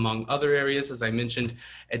Boston, among other areas. As I mentioned,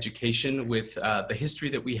 education, with the history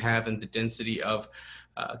that we have and the density of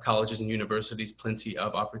colleges and universities, plenty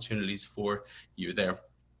of opportunities for you there.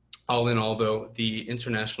 All in all, though, the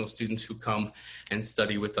international students who come and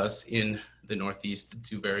study with us in the Northeast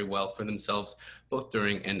do very well for themselves, both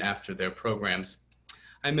during and after their programs.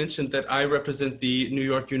 I mentioned that I represent the New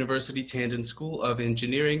York University Tandon School of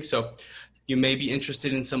Engineering. So you may be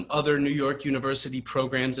interested in some other New York University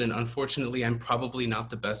programs, and unfortunately, I'm probably not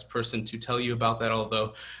the best person to tell you about that,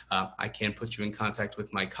 although I can put you in contact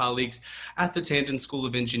with my colleagues. At the Tandon School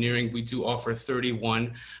of Engineering, we do offer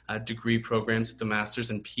 31 degree programs at the master's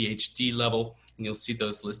and PhD level, and you'll see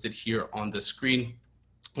those listed here on the screen.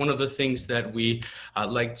 One of the things that we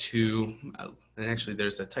like to and actually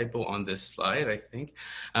there's a typo on this slide, I think,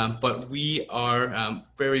 but we are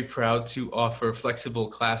very proud to offer flexible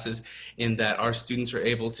classes in that our students are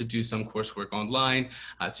able to do some coursework online,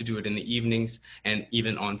 to do it in the evenings, and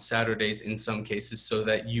even on Saturdays in some cases, so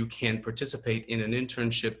that you can participate in an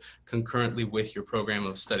internship concurrently with your program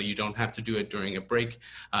of study. You don't have to do it during a break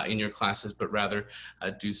in your classes, but rather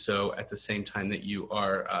do so at the same time that you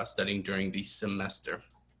are studying during the semester.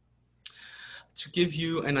 To give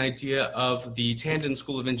you an idea of the Tandon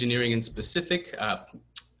School of Engineering in specific,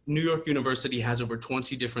 New York University has over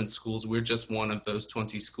 20 different schools. We're just one of those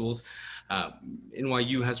 20 schools.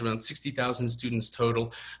 NYU has around 60,000 students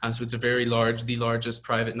total, so it's a very large, the largest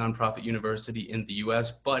private nonprofit university in the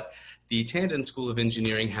US, but the Tandon School of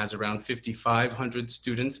Engineering has around 5,500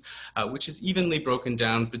 students, which is evenly broken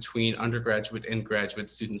down between undergraduate and graduate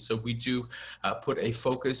students. So we do put a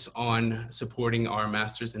focus on supporting our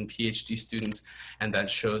master's and PhD students, and that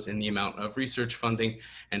shows in the amount of research funding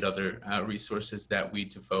and other resources that we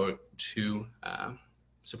devote to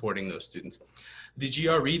supporting those students. The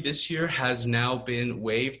GRE this year has now been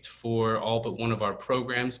waived for all but one of our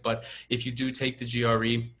programs, but if you do take the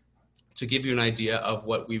GRE, to give you an idea of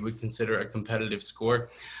what we would consider a competitive score,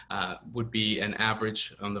 would be an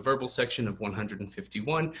average on the verbal section of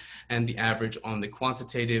 151, and the average on the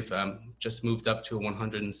quantitative just moved up to a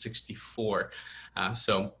 164.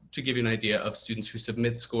 So to give you an idea of students who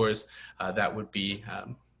submit scores, that would be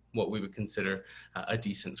what we would consider a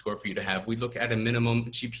decent score for you to have. We look at a minimum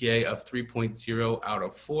GPA of 3.0 out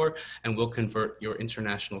of 4, and we'll convert your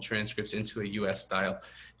international transcripts into a US style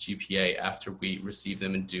GPA after we receive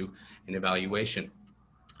them and do an evaluation.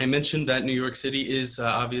 I mentioned that New York City is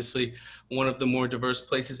obviously one of the more diverse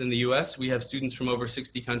places in the US. We have students from over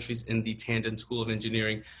 60 countries in the Tandon School of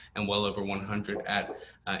Engineering and well over 100 at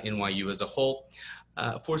NYU as a whole.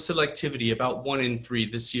 For selectivity, about 1 in 3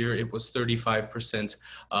 this year, it was 35%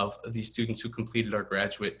 of the students who completed our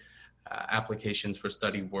graduate applications for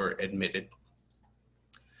study were admitted.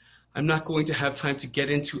 I'm not going to have time to get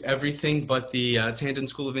into everything, but the Tandon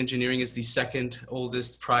School of Engineering is the second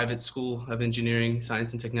oldest private school of engineering,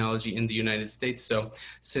 science, and technology in the United States. So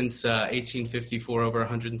since 1854, over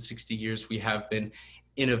 160 years, we have been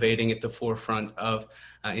innovating at the forefront of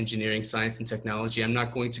engineering, science, and technology. I'm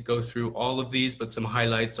not going to go through all of these, but some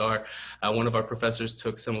highlights are one of our professors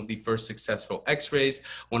took some of the first successful X-rays.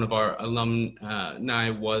 One of our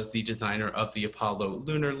alumni was the designer of the Apollo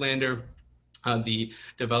lunar lander. The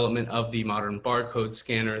development of the modern barcode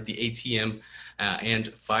scanner, the ATM, and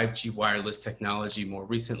 5G wireless technology more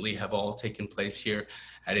recently have all taken place here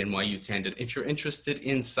at NYU Tandon. If you're interested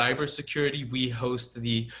in cybersecurity, we host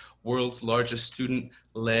the world's largest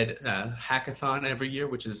student-led hackathon every year,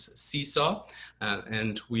 which is Seesaw,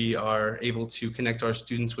 and we are able to connect our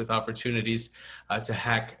students with opportunities to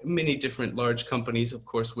hack many different large companies, of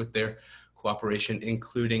course, with their cooperation,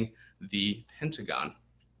 including the Pentagon.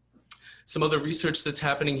 Some other research that's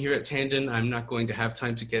happening here at Tandon, I'm not going to have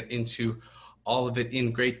time to get into all of it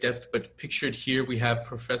in great depth, but pictured here we have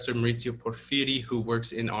Professor Maurizio Porfiri, who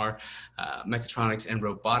works in our mechatronics and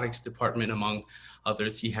robotics department, among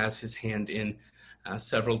others. He has his hand in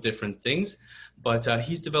several different things, but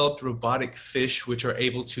he's developed robotic fish which are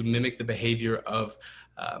able to mimic the behavior of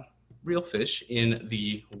real fish in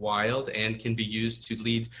the wild and can be used to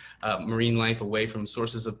lead marine life away from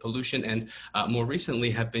sources of pollution, and more recently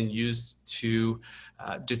have been used to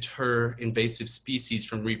deter invasive species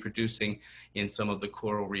from reproducing in some of the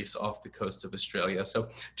coral reefs off the coast of Australia. So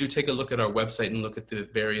do take a look at our website and look at the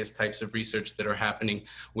various types of research that are happening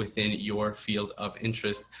within your field of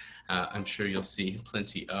interest. I'm sure you'll see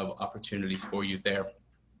plenty of opportunities for you there.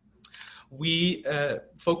 We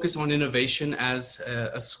focus on innovation as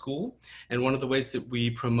a school, and one of the ways that we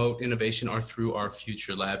promote innovation are through our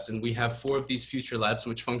future labs. And we have 4 of these future labs,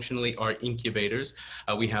 which functionally are incubators.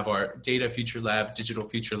 We have our data future lab, digital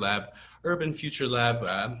future lab, urban future lab,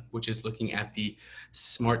 which is looking at the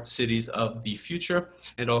smart cities of the future,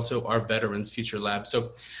 and also our veterans future lab.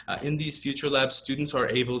 So in these future labs, students are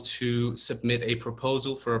able to submit a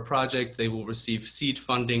proposal for a project. They will receive seed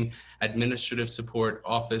funding, administrative support,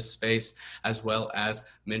 office space, as well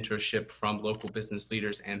as mentorship from local business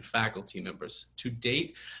leaders and faculty members. To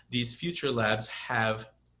date, these future labs have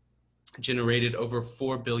generated over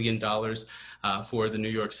 $4 billion for the New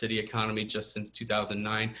York City economy just since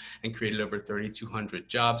 2009 and created over 3,200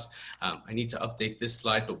 jobs. I need to update this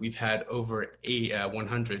slide, but we've had over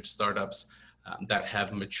 100 startups that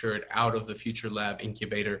have matured out of the Future Lab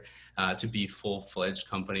incubator to be full-fledged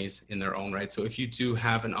companies in their own right. So if you do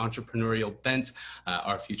have an entrepreneurial bent,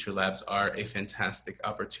 our Future Labs are a fantastic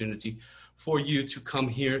opportunity for you to come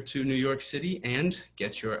here to New York City and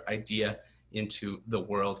get your idea into the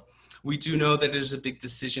world. We do know that it is a big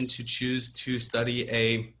decision to choose to study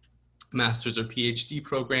a master's or PhD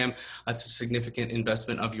program. That's a significant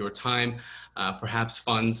investment of your time, perhaps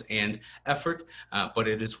funds and effort, but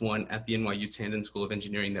it is one at the NYU Tandon School of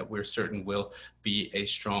Engineering that we're certain will be a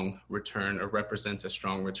strong return or represent a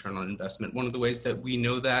strong return on investment. One of the ways that we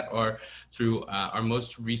know that are through our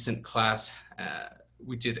most recent class.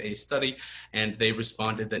 We did a study and they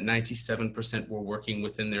responded that 97% were working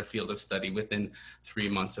within their field of study within 3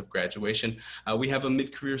 months of graduation. We have a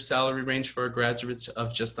mid-career salary range for our graduates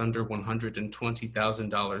of just under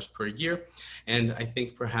 $120,000 per year. And I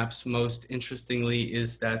think perhaps most interestingly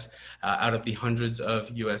is that out of the hundreds of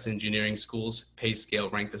US engineering schools,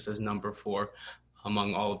 PayScale ranked us as number 4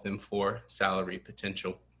 among all of them for salary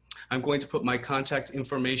potential. I'm going to put my contact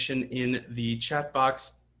information in the chat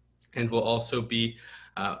box, and we'll also be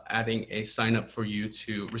adding a sign up for you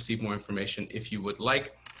to receive more information if you would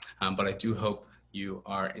like. But I do hope you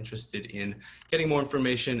are interested in getting more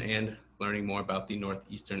information and learning more about the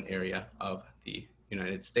northeastern area of the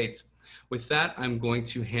United States. With that, I'm going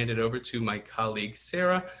to hand it over to my colleague,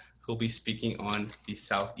 Sarah, who'll be speaking on the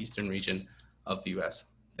southeastern region of the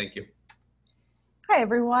US. Thank you. Hi,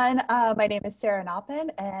 everyone. My name is Sarah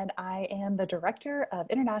Noppen, and I am the Director of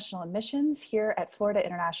International Admissions here at Florida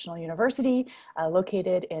International University,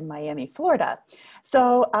 located in Miami, Florida.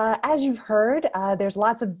 So as you've heard, there's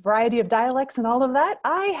lots of variety of dialects and all of that.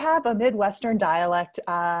 I have a Midwestern dialect,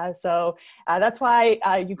 so that's why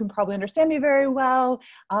you can probably understand me very well.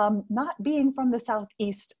 Not being from the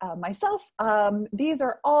Southeast myself, these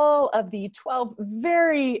are all of the 12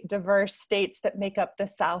 very diverse states that make up the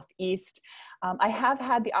Southeast. I have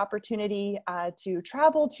had the opportunity to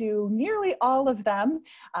travel to nearly all of them,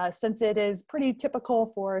 since it is pretty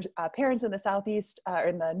typical for parents in the Southeast or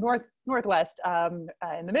in the Northwest,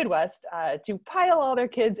 in the Midwest, to pile all their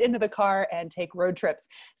kids into the car and take road trips.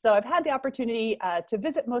 So I've had the opportunity to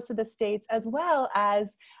visit most of the states, as well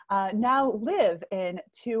as now live in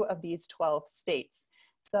 2 of these 12 states.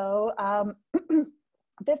 So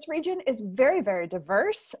this region is very, very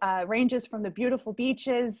diverse, ranges from the beautiful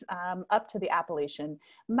beaches up to the Appalachian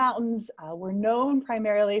Mountains. We're known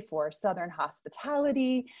primarily for Southern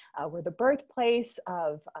hospitality. We're the birthplace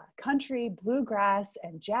of country, bluegrass,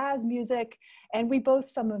 and jazz music, and we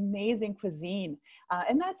boast some amazing cuisine.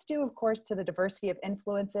 And that's due, of course, to the diversity of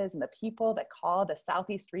influences and the people that call the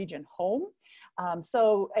Southeast region home. In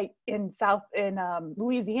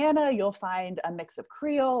Louisiana, you'll find a mix of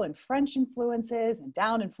Creole and French influences, and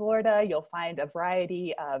down in Florida, you'll find a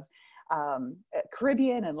variety of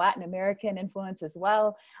Caribbean and Latin American influence as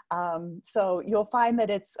well. So you'll find that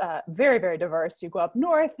it's very, very diverse. You go up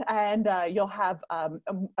north and you'll have a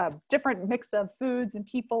different mix of foods and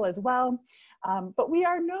people as well. But we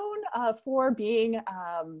are known for being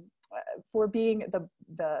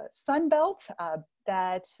the Sun Belt.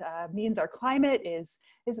 That means our climate is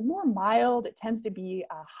more mild. It tends to be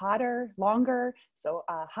hotter, longer, so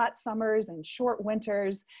hot summers and short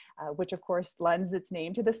winters, which of course lends its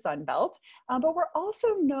name to the Sun Belt. But we're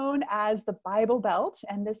also known as the Bible Belt,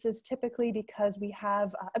 and this is typically because we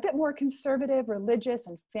have a bit more conservative, religious,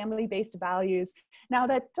 and family-based values. Now,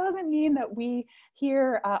 that doesn't mean that we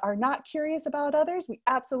here are not curious about others. We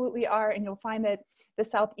absolutely are, and you'll find that the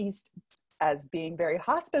Southeast, as being very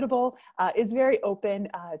hospitable, is very open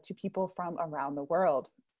to people from around the world.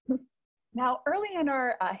 Now, early in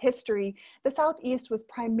our history, the Southeast was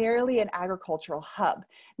primarily an agricultural hub.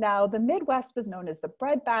 Now, the Midwest was known as the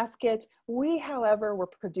breadbasket. We, however, were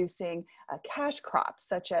producing cash crops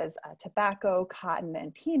such as tobacco, cotton,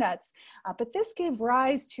 and peanuts, but this gave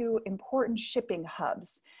rise to important shipping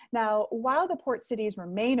hubs. Now, while the port cities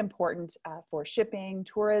remain important for shipping,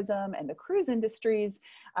 tourism, and the cruise industries,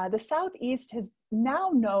 the Southeast has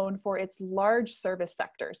now known for its large service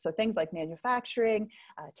sectors, so things like manufacturing,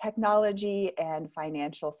 technology, and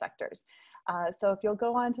financial sectors. So if you'll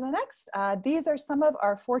go on to the next, these are some of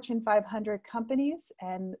our Fortune 500 companies,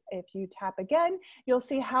 and if you tap again, you'll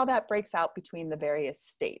see how that breaks out between the various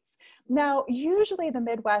states. Now, usually the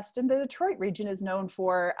Midwest and the Detroit region is known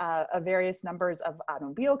for various numbers of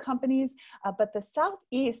automobile companies, but the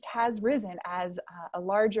Southeast has risen as a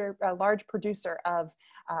large producer of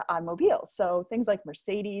automobiles. So things like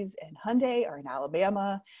Mercedes and Hyundai are in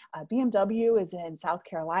Alabama, BMW is in South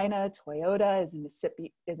Carolina, Toyota is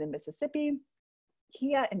in Mississippi,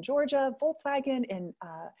 Kia in Georgia, Volkswagen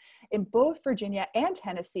in both Virginia and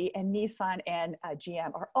Tennessee, and Nissan and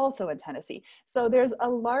GM are also in Tennessee. So there's a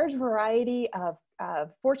large variety of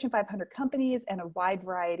Fortune 500 companies and a wide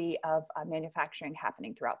variety of manufacturing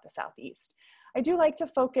happening throughout the Southeast. I do like to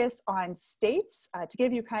focus on states to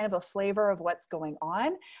give you kind of a flavor of what's going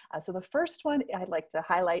on. So the first one I'd like to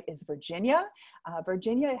highlight is Virginia.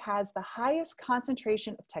 Virginia has the highest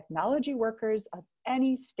concentration of technology workers of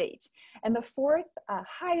any state, and the 4th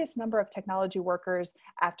highest number of technology workers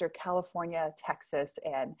after California, Texas,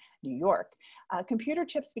 and New York. Computer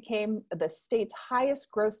chips became the state's highest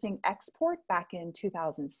grossing export back in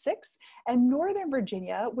 2006, and Northern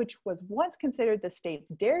Virginia, which was once considered the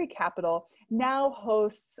state's dairy capital, now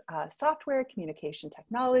hosts software, communication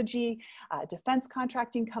technology, defense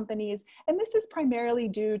contracting companies, and this is primarily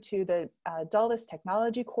due to the Dulles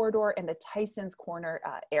Technology Corridor and the Tysons Corner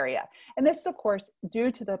area. And this is, of course,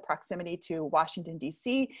 due to the proximity to Washington,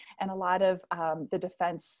 D.C., and a lot of the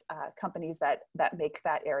defense companies that make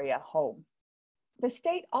that area home. The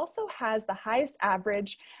state also has the highest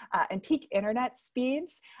average and peak internet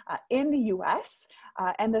speeds in the US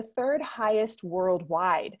and the 3rd highest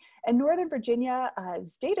worldwide. And Northern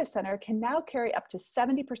Virginia's data center can now carry up to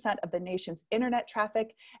 70% of the nation's internet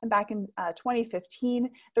traffic. And back in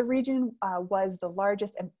 2015, the region was the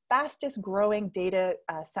largest and fastest growing data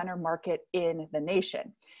center market in the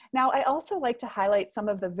nation. Now, I also like to highlight some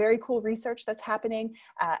of the very cool research that's happening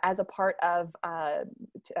as a part of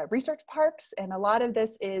research parks, and a lot lot of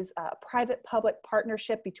this is a private-public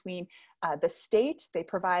partnership between the state. They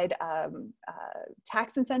provide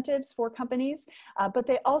tax incentives for companies, but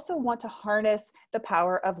they also want to harness the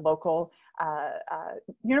power of local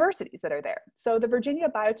universities that are there. So the Virginia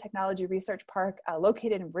Biotechnology Research Park,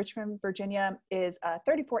 located in Richmond, Virginia, is a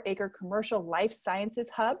 34-acre commercial life sciences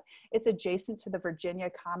hub. It's adjacent to the Virginia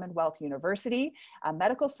Commonwealth University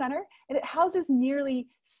Medical Center, and it houses nearly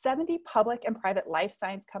 70 public and private life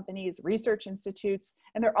science companies, research institutes,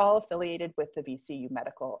 and they're all affiliated with the VCU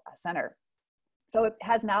Medical Center. So it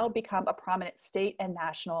has now become a prominent state and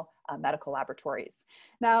national medical laboratories.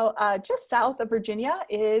 Now, just south of Virginia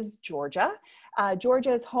is Georgia.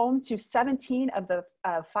 Georgia is home to 17 of the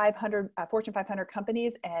Fortune 500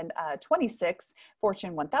 companies and 26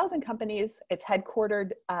 Fortune 1000 companies. It's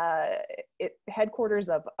headquarters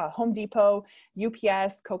of Home Depot,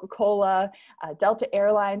 UPS, Coca-Cola, Delta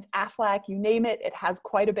Airlines, Aflac, you name it. It has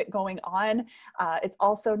quite a bit going on. It's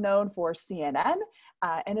also known for CNN.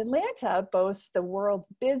 And Atlanta boasts the world's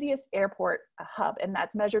busiest airport hub, and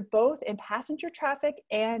that's measured both in passenger traffic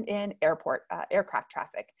and in aircraft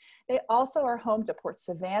traffic. They also are home to Port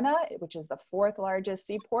Savannah, which is the 4th largest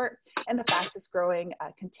seaport and the fastest growing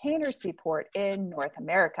container seaport in North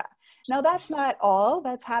America. Now, that's not all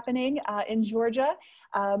that's happening in Georgia.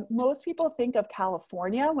 Most people think of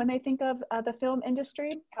California when they think of the film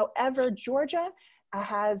industry. However, Georgia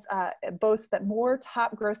boasts that more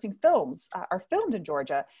top grossing films are filmed in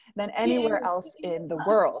Georgia than anywhere else in the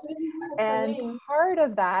world. And part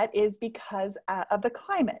of that is because of the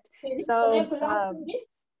climate. So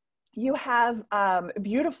you have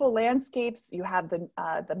beautiful landscapes. You have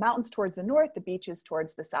the mountains towards the north, the beaches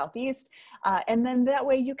towards the southeast, and then that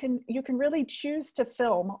way you can really choose to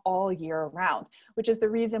film all year round, which is the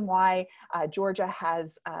reason why Georgia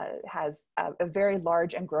has a very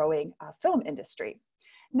large and growing film industry.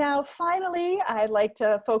 Now, finally, I'd like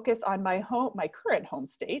to focus on my current home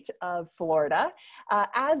state of Florida.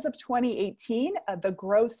 As of 2018, the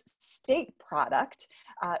gross state product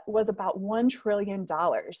was about $1 trillion,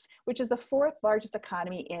 which is the 4th largest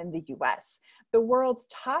economy in the US. The world's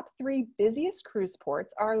top 3 busiest cruise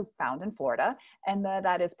ports are found in Florida, and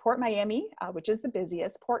that is Port Miami, which is the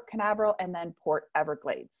busiest, Port Canaveral, and then Port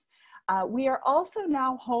Everglades. We are also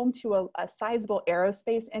now home to a sizable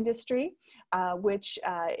aerospace industry, which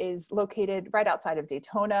is located right outside of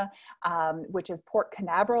Daytona, which is Port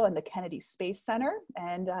Canaveral and the Kennedy Space Center.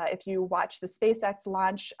 And if you watch the SpaceX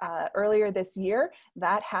launch earlier this year,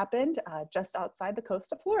 that happened just outside the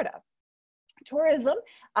coast of Florida. Tourism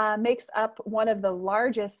makes up one of the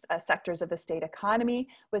largest sectors of the state economy,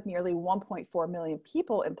 with nearly 1.4 million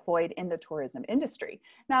people employed in the tourism industry.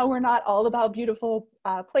 Now, we're not all about beautiful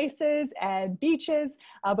places and beaches,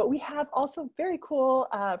 but we have also very cool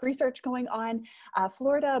research going on.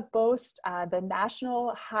 Florida boasts the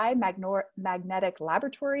National High Magnetic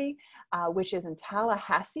Laboratory, which is in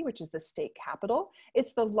Tallahassee, which is the state capital.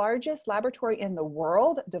 It's the largest laboratory in the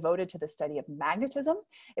world devoted to the study of magnetism.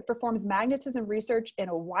 It performs magnetism research in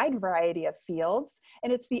a wide variety of fields,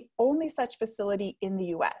 and it's the only such facility in the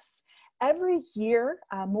US. Every year,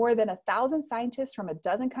 more than 1,000 scientists from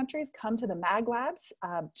 12 countries come to the Mag Labs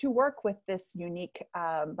to work with this unique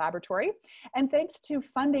laboratory. And thanks to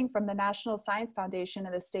funding from the National Science Foundation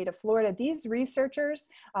in the state of Florida, these researchers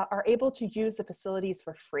are able to use the facilities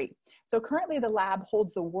for free. So currently the lab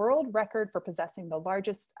holds the world record for possessing the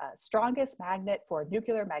largest, strongest magnet for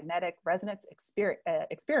nuclear magnetic resonance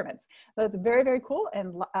experiments. So it's very, very cool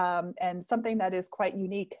and something that is quite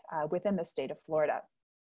unique within the state of Florida.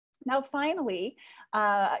 Now, finally,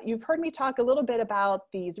 you've heard me talk a little bit about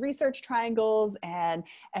these research triangles and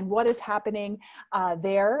what is happening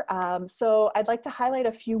there. So I'd like to highlight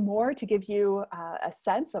a few more to give you a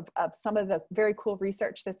sense of some of the very cool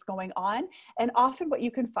research that's going on, and often what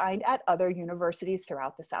you can find at other universities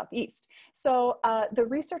throughout the Southeast. So the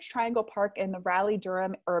Research Triangle Park in the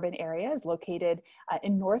Raleigh-Durham urban area is located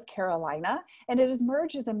in North Carolina, and it has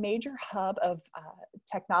emerged as a major hub of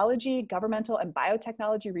technology, governmental, and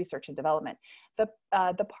biotechnology research and development.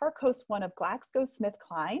 The park hosts one of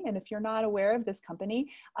GlaxoSmithKline, and if you're not aware of this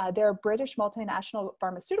company, they're a British multinational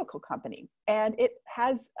pharmaceutical company, and it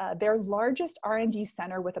has their largest R&D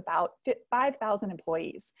center with about 5,000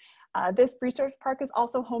 employees. This research park is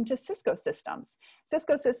also home to Cisco Systems.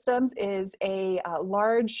 Cisco Systems is a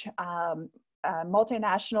large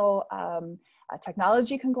multinational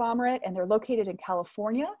technology conglomerate, and they're located in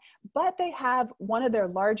California, but they have one of their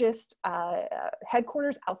largest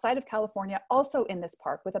headquarters outside of California, also in this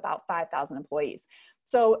park with about 5,000 employees.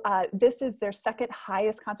 So this is their second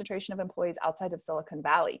highest concentration of employees outside of Silicon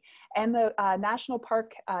Valley. And the National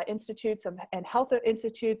Park Institutes and Health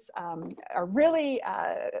Institutes are really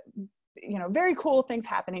very cool things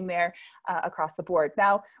happening there across the board.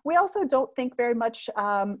 Now, we also don't think very much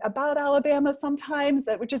about Alabama sometimes,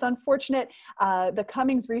 which is unfortunate. The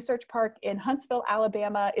Cummings Research Park in Huntsville,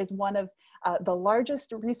 Alabama is one of the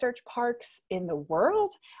largest research parks in the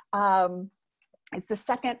world. It's the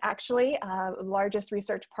second, actually, largest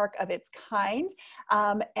research park of its kind.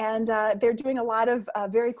 And they're doing a lot of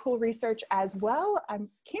very cool research as well. I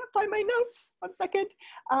can't find my notes, one second.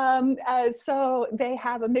 So they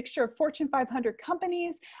have a mixture of Fortune 500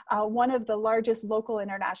 companies, one of the largest local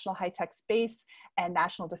international high-tech space and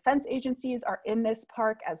national defense agencies are in this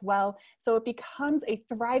park as well. So it becomes a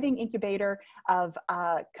thriving incubator of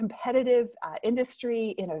competitive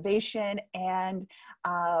industry, innovation, and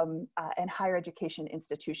higher education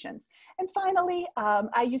institutions. And finally,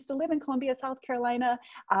 I used to live in Columbia, South Carolina,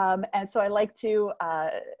 and so I like to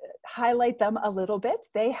highlight them a little bit.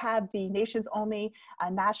 They have the nation's only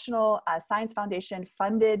National Science Foundation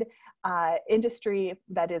funded industry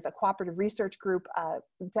that is a cooperative research group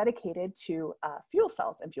dedicated to fuel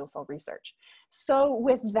cells and fuel cell research. So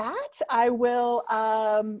with that, I will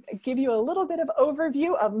give you a little bit of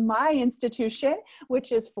overview of my institution,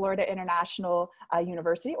 which is Florida International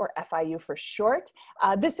University, or FIU for short.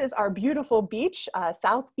 This is our beautiful beach,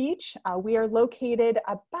 South Beach. We are located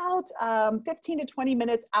about 15 to 20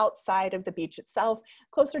 minutes outside of the beach itself,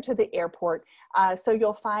 closer to the airport. So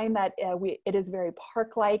you'll find that it is very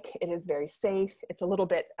park-like, it is very safe. It's a little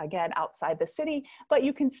bit, again, outside the city, but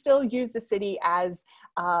you can still use the city as,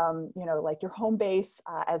 like your home base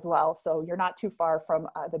as well. So you're not too far from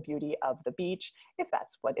the beauty of the beach, if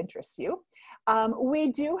that's what interests you.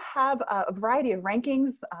 We do have a variety of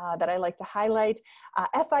rankings that I like to highlight.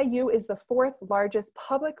 FIU is the fourth largest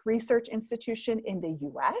public research institution in the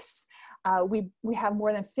US. We have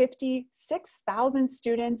more than 56,000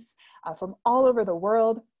 students from all over the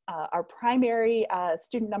world. Our primary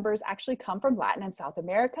student numbers actually come from Latin and South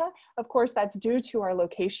America. Of course, that's due to our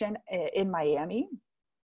location in Miami.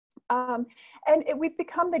 We've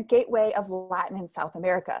become the gateway of Latin and South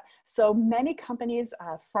America. So many companies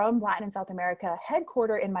from Latin and South America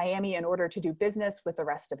headquarter in Miami in order to do business with the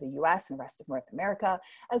rest of the US and rest of North America,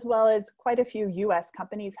 as well as quite a few US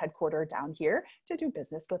companies headquartered down here to do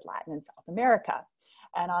business with Latin and South America.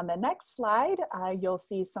 And on the next slide, you'll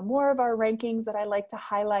see some more of our rankings that I like to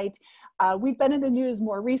highlight. We've been in the news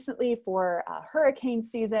more recently for hurricane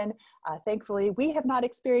season. Thankfully, we have not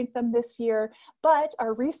experienced them this year, but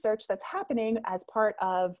our research that's happening as part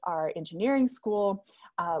of our engineering school,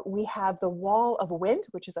 we have the Wall of Wind,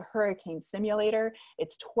 which is a hurricane simulator.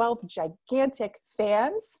 It's 12 gigantic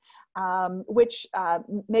fans, which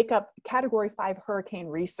make up Category 5 hurricane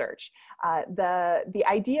research. The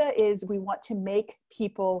idea is we want to make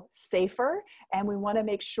people safer, and we want to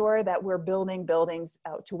make sure that we're building buildings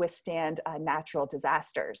to withstand natural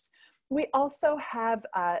disasters. We also have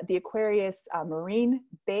the Aquarius Marine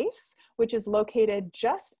Base, which is located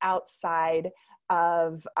just outside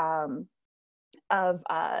of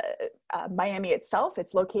Miami itself.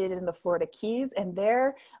 It's located in the Florida Keys, and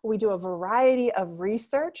there we do a variety of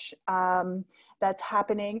research that's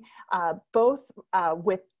happening both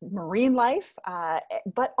with marine life,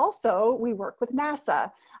 but also we work with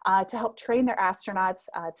NASA to help train their astronauts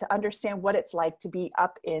to understand what it's like to be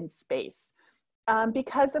up in space.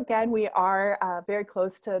 Because again, we are very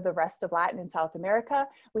close to the rest of Latin and South America,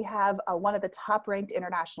 we have one of the top ranked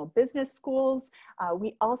international business schools.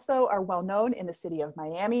 We also are well known in the city of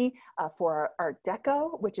Miami for our Art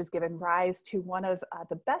Deco, which has given rise to one of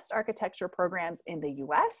the best architecture programs in the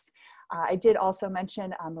US. I did also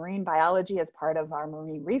mention marine biology as part of our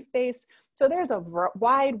Marine Reef Base. So there's a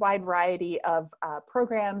wide variety of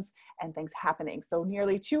programs and things happening. So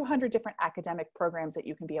nearly 200 different academic programs that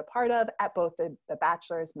you can be a part of at both the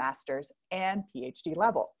bachelor's, master's, and PhD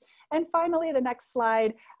level. And finally, the next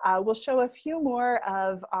slide will show a few more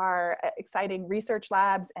of our exciting research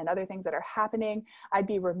labs and other things that are happening. I'd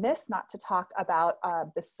be remiss not to talk about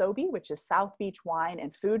the SOBI, which is South Beach Wine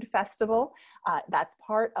and Food Festival. That's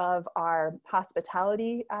part of our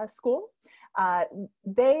hospitality school.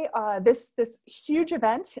 This huge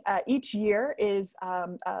event each year is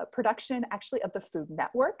a production actually of the Food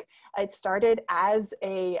Network. It started as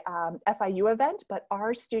a FIU event, but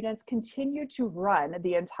our students continue to run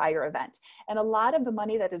the entire event. And a lot of the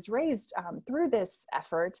money that is raised through this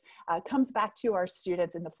effort comes back to our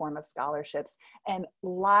students in the form of scholarships, and a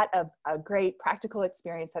lot of great practical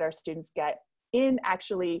experience that our students get in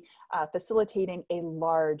actually facilitating a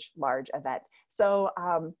large event. So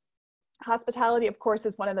hospitality, of course,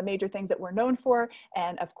 is one of the major things that we're known for.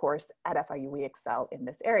 And of course, at FIU, we excel in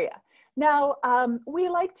this area. Now, we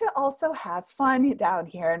like to also have fun down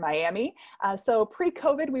here in Miami. So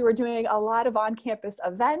pre-COVID, we were doing a lot of on-campus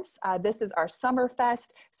events. This is our Summer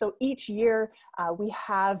Fest. So each year, we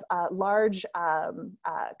have large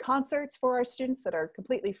concerts for our students that are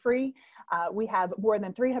completely free. We have more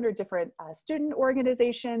than 300 different student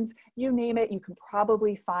organizations. You name it, you can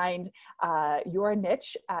probably find your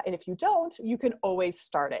niche. And if you don't, you can always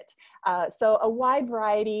start it. So a wide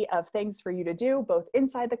variety of things for you to do, both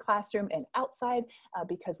inside the classroom and outside,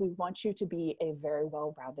 because we want you to be a very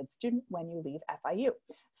well-rounded student when you leave FIU.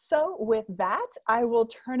 So with that, I will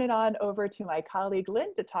turn it on over to my colleague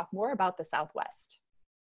Lynn to talk more about the Southwest.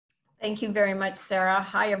 Thank you very much, Sarah.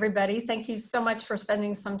 Hi, everybody. Thank you so much for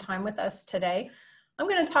spending some time with us today. I'm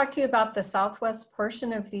going to talk to you about the Southwest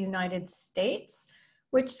portion of the United States,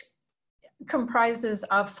 which comprises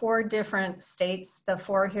of 4 different states, the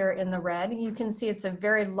 4 here in the red. You can see it's a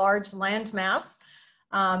very large landmass.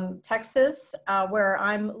 Texas, where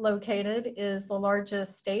I'm located, is the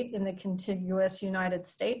largest state in the contiguous United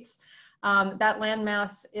States. That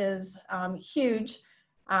landmass is huge,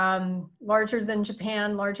 larger than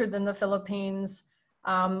Japan, larger than the Philippines,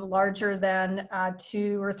 larger than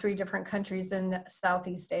 2 or 3 different countries in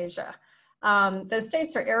Southeast Asia. The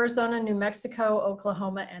states are Arizona, New Mexico,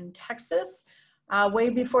 Oklahoma, and Texas. Way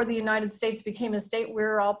before the United States became a state, we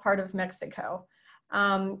were all part of Mexico.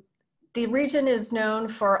 The region is known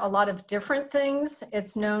for a lot of different things.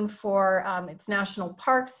 It's known for its national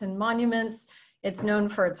parks and monuments. It's known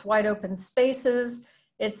for its wide open spaces.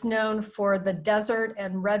 It's known for the desert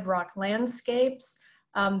and red rock landscapes.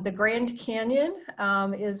 The Grand Canyon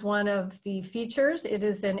is one of the features. It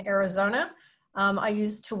is in Arizona. I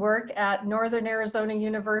used to work at Northern Arizona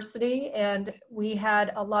University, and we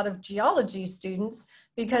had a lot of geology students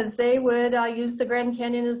because they would use the Grand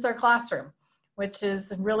Canyon as their classroom, which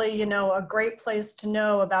is really, you know, a great place to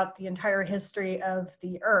know about the entire history of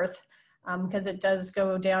the Earth, because it does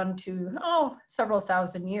go down to, several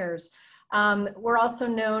thousand years. We're also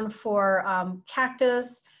known for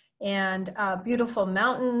cactus and beautiful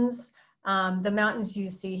mountains. The mountains you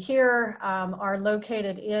see here are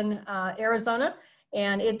located in Arizona,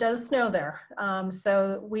 and it does snow there.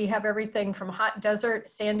 So we have everything from hot desert,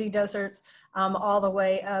 sandy deserts, all the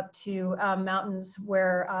way up to mountains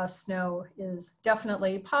where snow is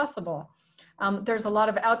definitely possible. There's a lot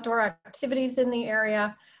of outdoor activities in the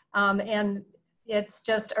area, and it's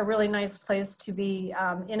just a really nice place to be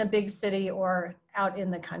in a big city or out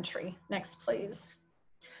in the country. Next, please.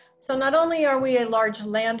 So not only are we a large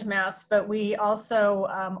landmass, but we also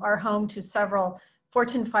are home to several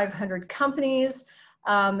Fortune 500 companies.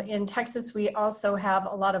 In Texas, we also have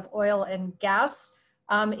a lot of oil and gas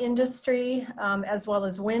industry, as well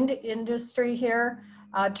as wind industry here.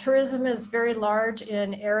 Tourism is very large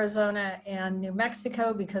in Arizona and New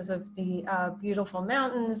Mexico because of the beautiful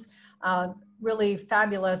mountains, really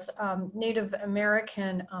fabulous Native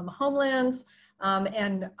American homelands,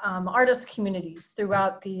 and artist communities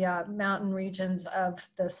throughout the mountain regions of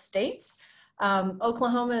the states.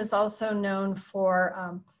 Oklahoma is also known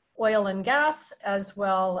for oil and gas, as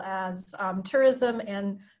well as tourism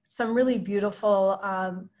and some really beautiful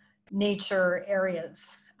nature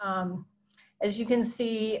areas. As you can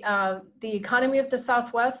see, the economy of the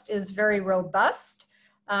Southwest is very robust.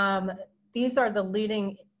 These are the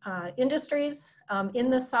leading industries in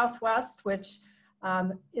the Southwest, which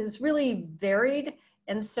is really varied.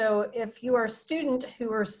 And so if you are a student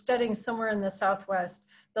who are studying somewhere in the Southwest,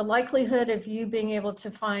 the likelihood of you being able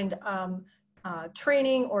to find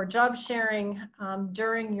training or job sharing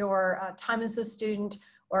during your time as a student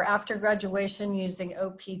or after graduation using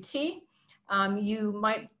OPT, you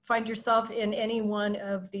might find yourself in any one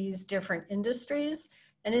of these different industries.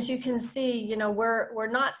 And as you can see, you know, we're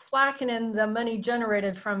not slacking in the money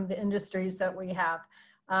generated from the industries that we have.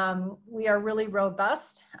 We are really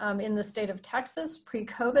robust in the state of Texas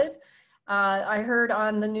pre-COVID. I heard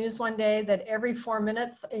on the news one day that every 4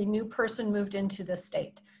 minutes, a new person moved into the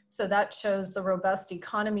state. So that shows the robust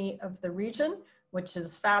economy of the region, which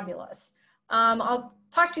is fabulous. I'll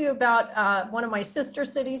talk to you about one of my sister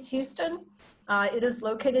cities, Houston. It is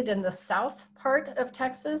located in the south part of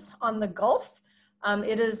Texas on the Gulf.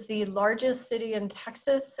 It is the largest city in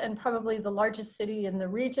Texas and probably the largest city in the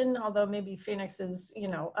region, although maybe Phoenix is, you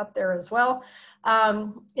know, up there as well.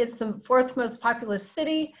 It's the fourth most populous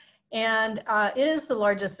city, and it is the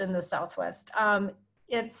largest in the Southwest.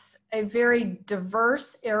 It's a very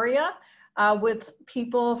diverse area with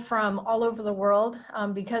people from all over the world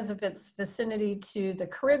because of its vicinity to the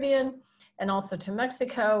Caribbean and also to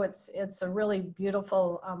Mexico. It's a really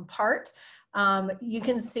beautiful part. You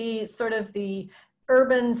can see sort of the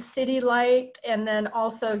urban city light, and then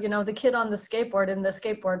also, you know, the kid on the skateboard in the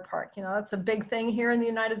skateboard park. You know, that's a big thing here in the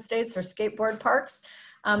United States, are skateboard parks.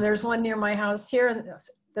 There's one near my house here, and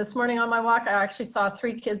this morning on my walk, I actually saw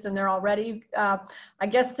 3 kids in there already. I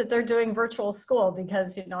guess that they're doing virtual school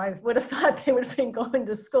because, you know, I would have thought they would have been going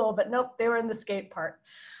to school, but nope, they were in the skate park.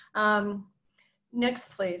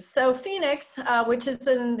 Next, please. So Phoenix, which is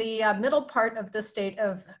in the middle part of the state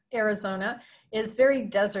of Arizona, is very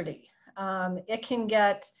deserty. It can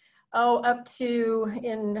get, up to,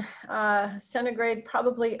 in centigrade,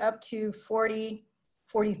 probably up to 40,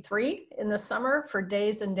 43 in the summer for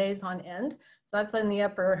days and days on end. So that's in the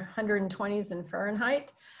upper 120s in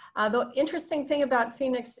Fahrenheit. The interesting thing about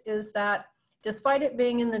Phoenix is that despite it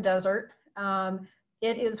being in the desert,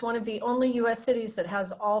 it is one of the only US cities that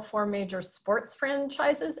has all 4 major sports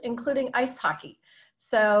franchises, including ice hockey.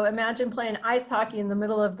 So imagine playing ice hockey in the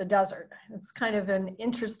middle of the desert. It's kind of an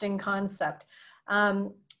interesting concept.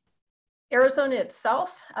 Arizona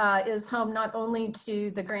itself is home not only to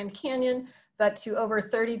the Grand Canyon, but to over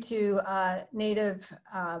 32 native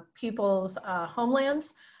peoples'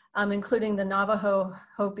 homelands, including the Navajo,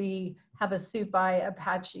 Hopi, Havasupai,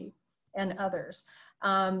 Apache, and others.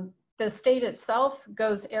 The state itself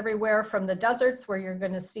goes everywhere from the deserts, where you're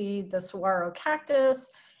going to see the saguaro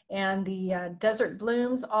cactus and the desert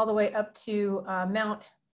blooms, all the way up to the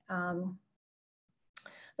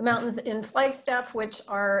mountains in Flagstaff, which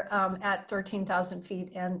are at 13,000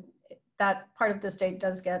 feet, and that part of the state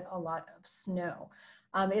does get a lot of snow.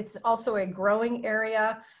 It's also a growing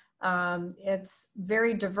area. It's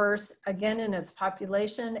very diverse, again, in its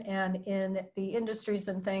population and in the industries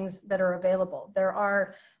and things that are available. There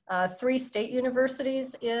are 3 state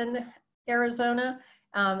universities in Arizona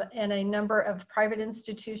and a number of private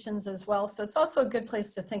institutions as well. So it's also a good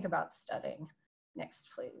place to think about studying.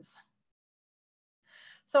 Next, please.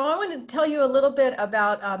 So I want to tell you a little bit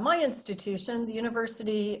about my institution, the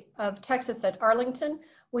University of Texas at Arlington.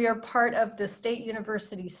 We are part of the state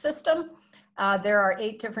university system. There are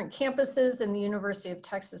 8 different campuses in the University of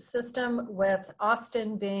Texas system, with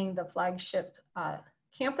Austin being the flagship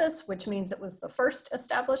campus, which means it was the first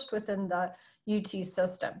established within the UT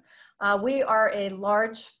system. We are a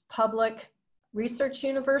large public research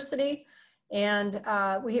university, and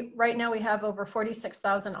right now we have over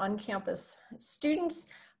 46,000 on-campus students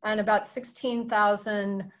and about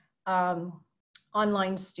 16,000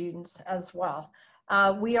 online students as well.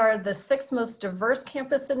 We are the 6th most diverse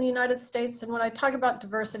campus in the United States. And when I talk about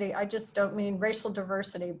diversity, I just don't mean racial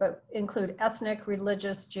diversity, but include ethnic,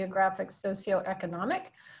 religious, geographic, socioeconomic.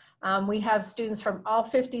 We have students from all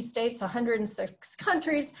 50 states, 106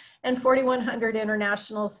 countries, and 4,100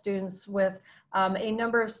 international students, with a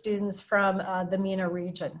number of students from the MENA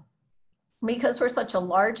region. Because we're such a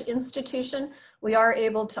large institution, we are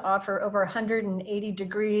able to offer over 180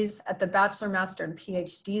 degrees at the bachelor, master, and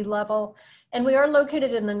PhD level. And we are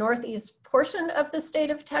located in the northeast portion of the state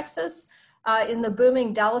of Texas, in the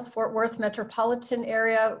booming Dallas-Fort Worth metropolitan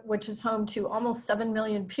area, which is home to almost 7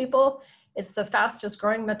 million people. It's the fastest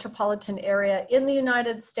growing metropolitan area in the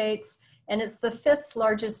United States, and it's the 5th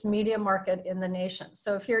largest media market in the nation.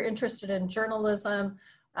 So if you're interested in journalism,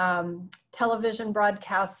 television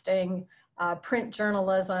broadcasting, print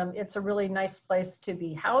journalism, it's a really nice place to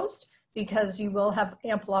be housed, because you will have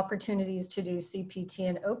ample opportunities to do CPT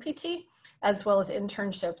and OPT, as well as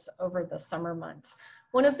internships over the summer months.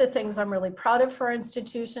 One of the things I'm really proud of for our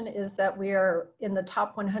institution is that we are in the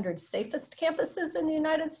top 100 safest campuses in the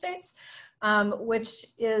United States, which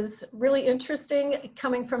is really interesting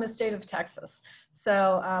coming from a state of Texas.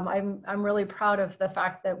 So I'm really proud of the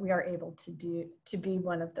fact that we are able to be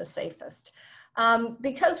one of the safest.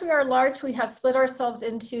 Because we are large, we have split ourselves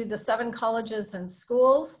into the 7 colleges and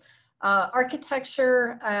schools.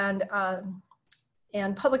 Architecture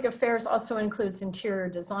and public affairs also includes interior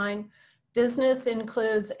design. Business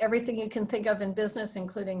includes everything you can think of in business,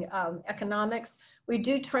 including economics. We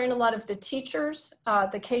do train a lot of the teachers,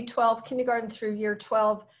 the K-12, kindergarten through year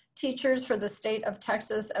 12 teachers for the state of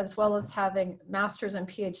Texas, as well as having master's and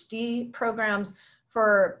PhD programs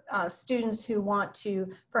for students who want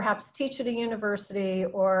to perhaps teach at a university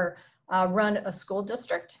or run a school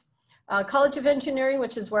district. College of Engineering,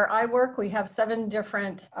 which is where I work, we have 7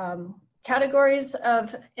 different categories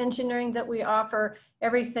of engineering that we offer,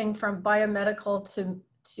 everything from biomedical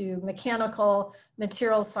to mechanical,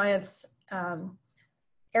 material science,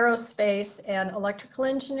 aerospace, and electrical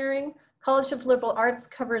engineering. College of Liberal Arts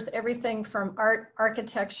covers everything from art,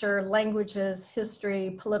 architecture, languages,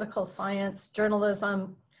 history, political science,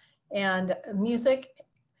 journalism, and music.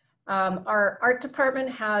 Our art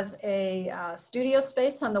department has a studio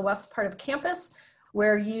space on the west part of campus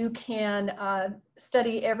where you can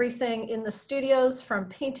study everything in the studios, from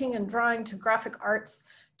painting and drawing to graphic arts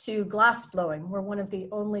to glass blowing. We're one of the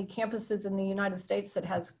only campuses in the United States that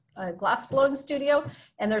has a glass blowing studio,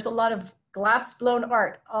 and there's a lot of glass blown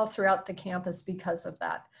art all throughout the campus because of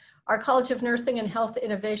that. Our College of Nursing and Health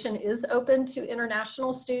Innovation is open to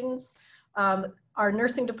international students. Our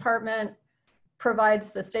nursing department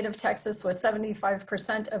provides the state of Texas with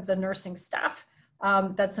 75% of the nursing staff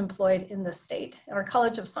that's employed in the state. Our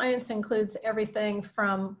College of Science includes everything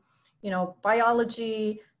from,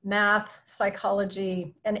 biology, math,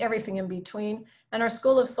 psychology, and everything in between. And our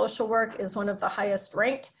School of Social Work is one of the highest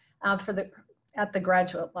ranked at the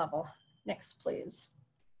graduate level. Next, please.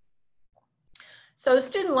 So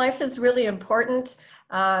student life is really important.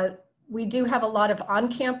 We do have a lot of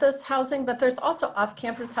on-campus housing, but there's also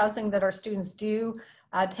off-campus housing that our students do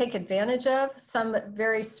take advantage of. Some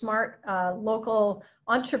very smart local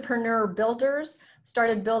entrepreneur builders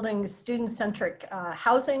started building student-centric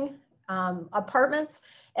housing apartments,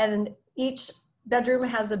 and each bedroom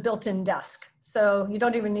has a built-in desk. So you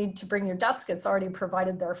don't even need to bring your desk. It's already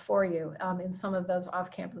provided there for you in some of those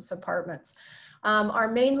off-campus apartments. Our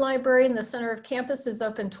main library in the center of campus is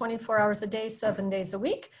open 24 hours a day, 7 days a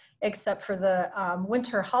week, except for the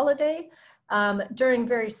winter holiday. During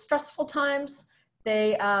very stressful times,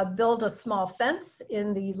 they build a small fence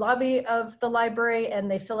in the lobby of the library and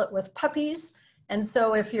they fill it with puppies. And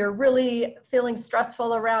so if you're really feeling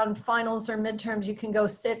stressful around finals or midterms, you can go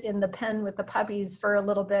sit in the pen with the puppies for a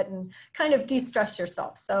little bit and kind of de-stress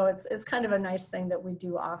yourself. So it's kind of a nice thing that we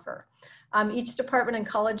do offer. Each department in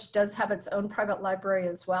college does have its own private library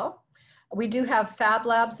as well. We do have Fab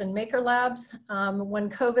Labs and Maker Labs. When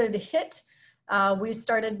COVID hit, we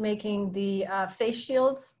started making the face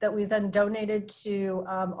shields that we then donated to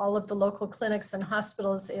all of the local clinics and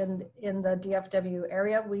hospitals in the DFW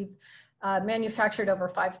area. We've manufactured over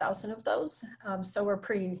 5,000 of those, so we're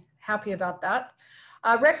pretty happy about that.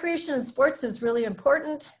 Recreation and sports is really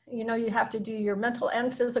important. You have to do your mental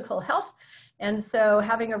and physical health, and so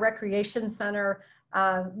having a recreation center,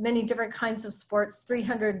 many different kinds of sports,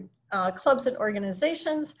 300 clubs and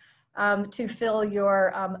organizations to fill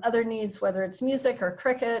your other needs, whether it's music or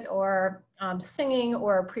cricket or singing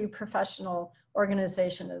or a pre-professional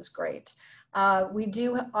organization is great. We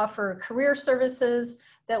do offer career services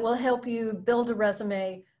that will help you build a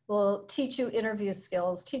resume, will teach you interview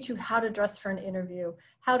skills, teach you how to dress for an interview,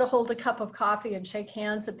 how to hold a cup of coffee and shake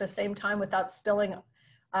hands at the same time without spilling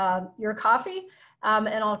your coffee,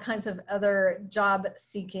 and all kinds of other job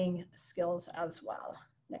seeking skills as well.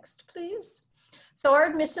 Next, please. So our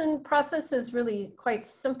admission process is really quite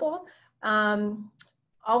simple.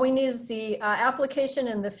 All we need is the application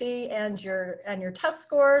and the fee and your test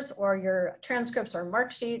scores or your transcripts or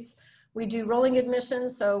mark sheets. We do rolling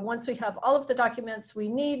admissions. So once we have all of the documents we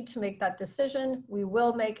need to make that decision, we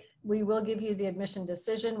will give you the admission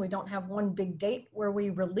decision. We don't have one big date where we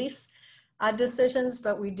release decisions,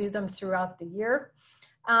 but we do them throughout the year.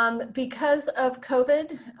 Because of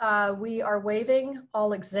COVID, we are waiving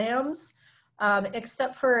all exams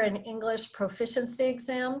except for an English proficiency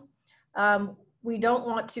exam. We don't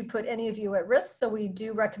want to put any of you at risk, so we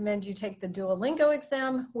do recommend you take the Duolingo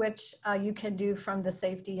exam, which you can do from the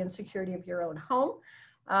safety and security of your own home.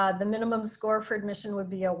 The minimum score for admission would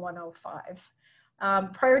be a 105.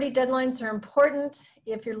 Priority deadlines are important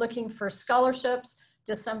if you're looking for scholarships,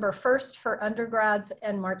 December 1st for undergrads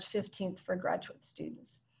and March 15th for graduate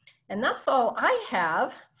students. And that's all I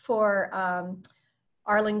have for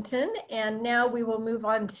Arlington. And now we will move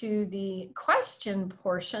on to the question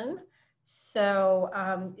portion. So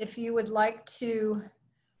if you would like to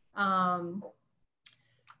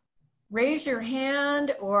raise your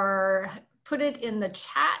hand or put it in the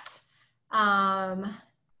chat.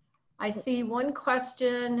 I see one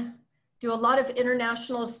question. Do a lot of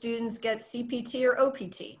international students get CPT or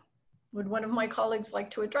OPT? Would one of my colleagues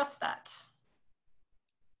like to address that?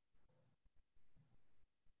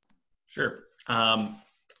 Sure.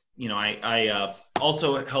 I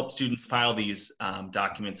also help students file these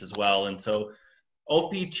documents as well. And so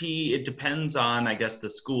OPT, it depends on, I guess, the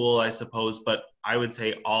school, I suppose, but I would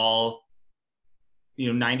say 90%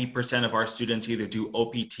 of our students either do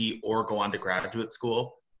OPT or go on to graduate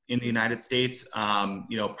school in the United States.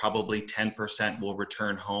 Probably 10% will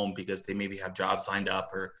return home because they maybe have jobs lined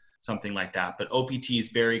up or something like that. But OPT is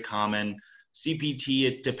very common. CPT,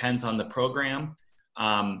 it depends on the program.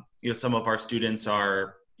 Some of our students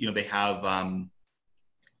are, they have,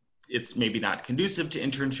 it's maybe not conducive to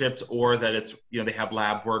internships, or that it's, they have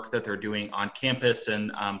lab work that they're doing on campus,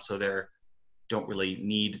 and so they don't really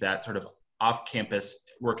need that sort of off-campus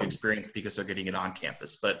work experience because they're getting it on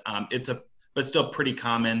campus. But but still pretty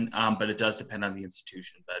common, but it does depend on the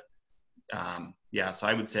institution. But yeah, so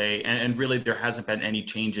I would say, and really there hasn't been any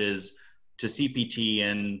changes to CPT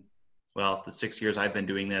in, well, the 6 years I've been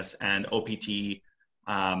doing this, and OPT,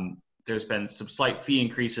 there's been some slight fee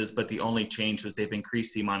increases, but the only change was they've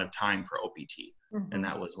increased the amount of time for OPT. Mm-hmm. And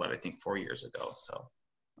that was what, I think 4 years ago, so.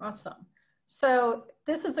 Awesome. So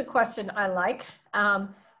this is a question I like.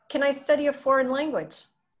 Can I study a foreign language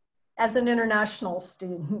as an international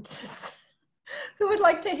student? Who would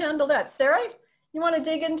like to handle that? Sarah, you want to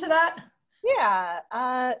dig into that?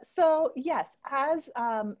 Yeah, so yes, as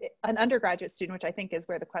an undergraduate student, which I think is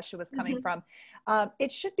where the question was coming from,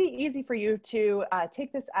 it should be easy for you to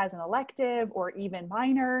take this as an elective or even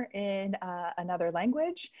minor in another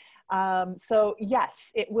language. So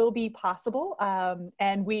yes, it will be possible.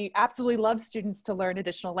 And we absolutely love students to learn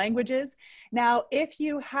additional languages. Now, if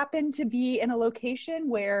you happen to be in a location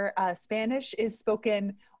where Spanish is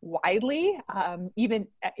spoken widely, even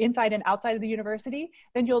inside and outside of the university,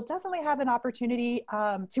 then you'll definitely have an opportunity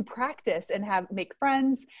to practice and make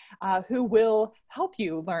friends who will help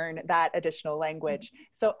you learn that additional language.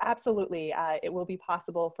 So absolutely, it will be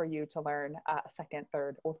possible for you to learn a second,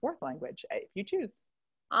 third, or fourth language if you choose.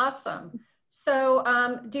 Awesome. So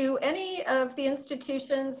do any of the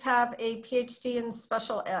institutions have a PhD in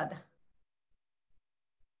special ed?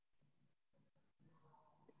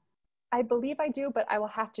 I believe I do, but I will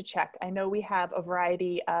have to check. I know we have a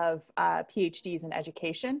variety of PhDs in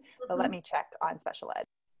education, but let me check on special ed.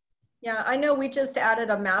 Yeah, I know we just added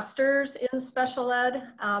a master's in special ed,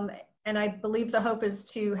 and I believe the hope is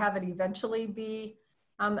to have it eventually be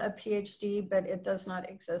a PhD, but it does not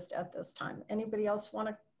exist at this time. Anybody else want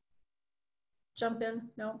to jump in?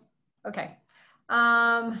 No? Okay.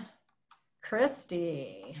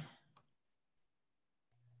 Christy.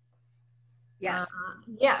 Yes.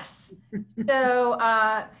 Yes.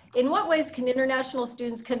 So in what ways can international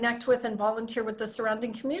students connect with and volunteer with the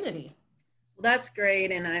surrounding community? Well, that's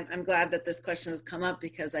great. And I'm glad that this question has come up,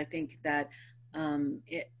 because I think that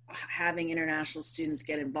having international students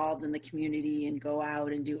get involved in the community and go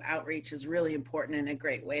out and do outreach is really important and a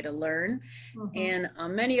great way to learn. And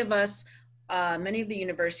many of the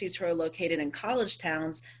universities who are located in college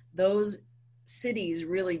towns, those cities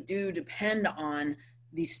really do depend on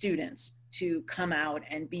the students to come out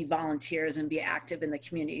and be volunteers and be active in the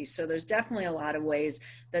community. So there's definitely a lot of ways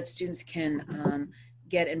that students can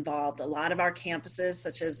get involved. A lot of our campuses,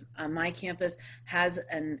 such as my campus, has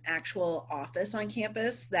an actual office on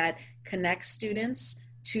campus that connects students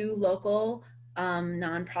to local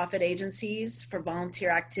nonprofit agencies for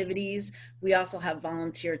volunteer activities. We also have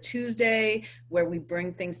Volunteer Tuesday, where we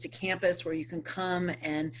bring things to campus where you can come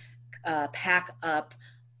and pack up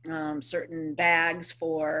certain bags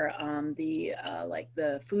for like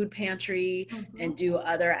the food pantry and do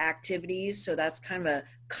other activities. So that's kind of a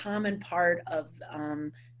common part of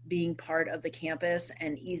being part of the campus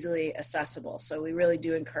and easily accessible. So we really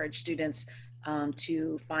do encourage students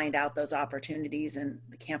to find out those opportunities, and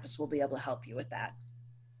the campus will be able to help you with that.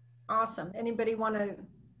 Awesome. Anybody want to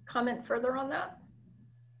comment further on that?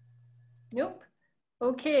 Nope.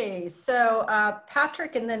 Okay, so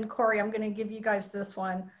Patrick and then Corey, I'm going to give you guys this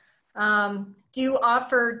one. Do you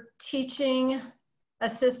offer teaching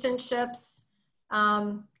assistantships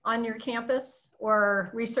on your campus, or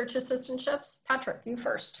research assistantships? Patrick, you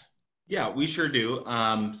first. Yeah, we sure do.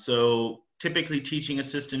 So typically teaching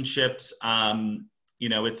assistantships,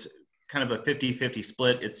 it's kind of a 50-50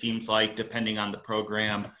 split, it seems like, depending on the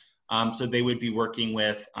program. So they would be working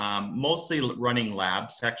with mostly running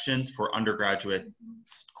lab sections for undergraduate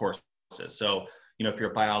courses. So, if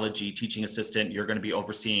you're a biology teaching assistant, you're going to be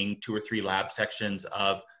overseeing 2 or 3 lab sections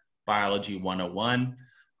of Biology 101.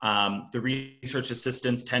 The research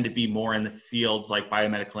assistants tend to be more in the fields like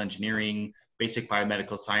biomedical engineering, basic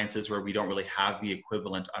biomedical sciences, where we don't really have the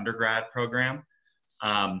equivalent undergrad program.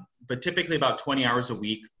 But typically about 20 hours a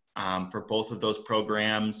week for both of those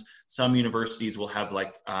programs. Some universities will have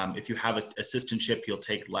if you have an assistantship, you'll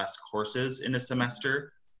take less courses in a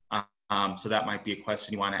semester. So that might be a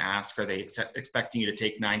question you want to ask. Are they expecting you to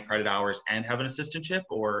take 9 credit hours and have an assistantship,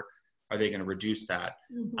 or are they going to reduce that?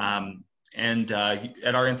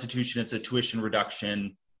 At our institution, it's a tuition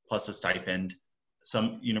reduction plus a stipend.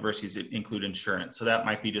 Some universities include insurance. So that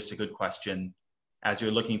might be just a good question. As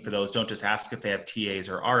you're looking for those, don't just ask if they have TAs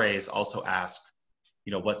or RAs, also ask,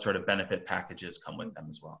 what sort of benefit packages come with them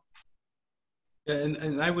as well. Yeah,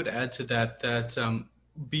 and I would add to that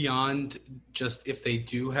beyond just if they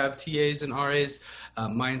do have TAs and RAs,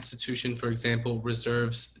 my institution, for example,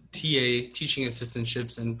 reserves TA, teaching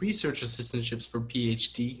assistantships, and research assistantships for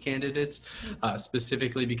PhD candidates,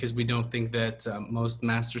 specifically because we don't think that most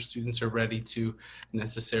master's students are ready to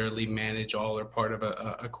necessarily manage all or part of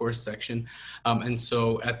a course section. And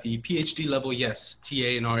so at the PhD level, yes,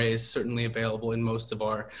 TA and RA is certainly available, and most of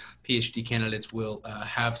our PhD candidates will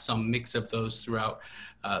have some mix of those throughout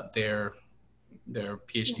their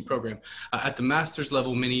PhD program. At the master's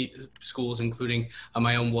level, many schools, including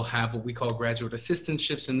my own, will have what we call graduate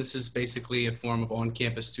assistantships, and this is basically a form of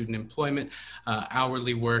on-campus student employment,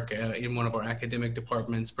 hourly work in one of our academic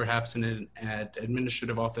departments, perhaps in an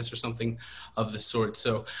administrative office or something of the sort.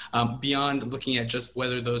 So beyond looking at just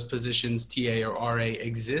whether those positions, TA or RA,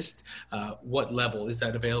 exist, what level is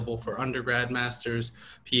that available for undergrad, master's,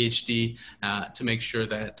 PhD, to make sure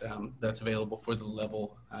that that's available for the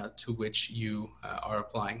level to which you are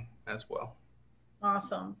applying as well.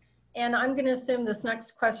 Awesome. And I'm going to assume this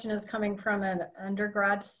next question is coming from an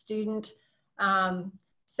undergrad student.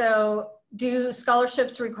 So do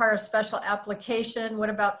scholarships require a special application? What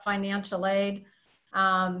about financial aid?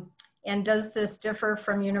 And does this differ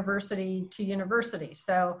from university to university?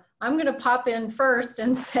 So I'm going to pop in first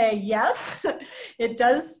and say, yes, it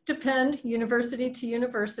does depend university to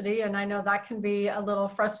university. And I know that can be a little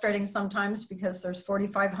frustrating sometimes because there's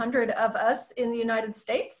 4,500 of us in the United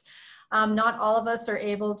States. Not all of us are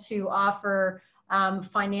able to offer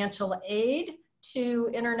financial aid to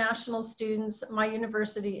international students. My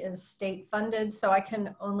university is state funded, so I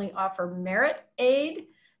can only offer merit aid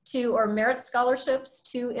or merit scholarships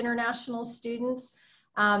to international students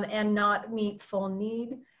and not meet full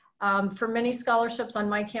need. For many scholarships on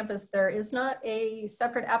my campus, there is not a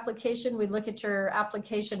separate application. We look at your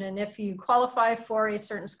application, and if you qualify for a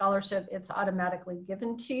certain scholarship, it's automatically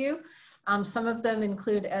given to you. Some of them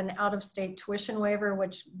include an out-of-state tuition waiver,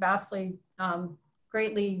 which vastly,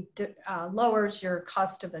 greatly lowers your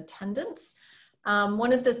cost of attendance.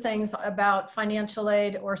 One of the things about financial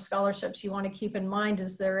aid or scholarships you want to keep in mind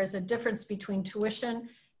is there is a difference between tuition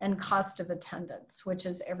and cost of attendance, which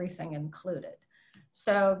is everything included.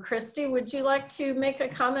 So Christy, would you like to make a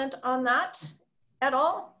comment on that at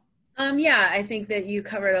all? Yeah, I think that you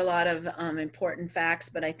covered a lot of important facts,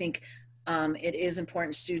 but I think it is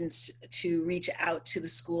important students to reach out to the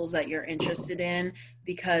schools that you're interested in,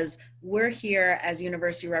 because we're here as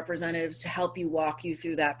university representatives to help you walk you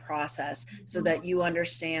through that process so that you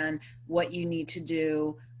understand what you need to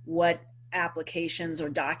do, what applications or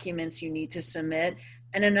documents you need to submit.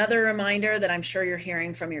 And another reminder that I'm sure you're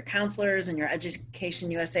hearing from your counselors and your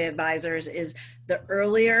Education USA advisors is the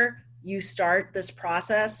earlier you start this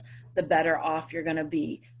process, the better off you're going to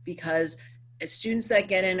be, because as students that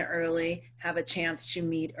get in early have a chance to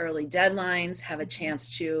meet early deadlines, have a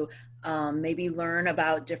chance to maybe learn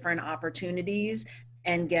about different opportunities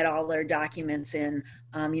and get all their documents in.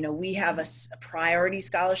 We have a priority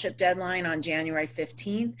scholarship deadline on January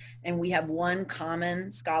 15th, and we have one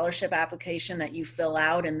common scholarship application that you fill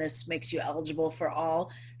out, and this makes you eligible for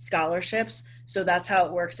all scholarships. So that's how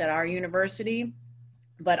it works at our university.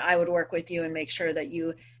 But I would work with you and make sure that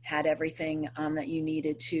you had everything that you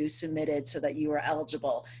needed to submitted so that you were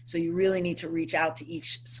eligible. So you really need to reach out to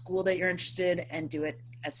each school that you're interested and do it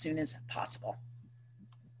as soon as possible.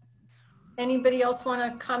 Anybody else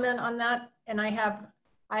want to comment on that? And I have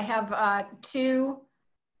two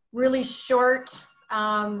really short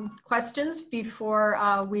questions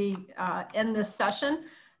before we end this session.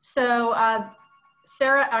 So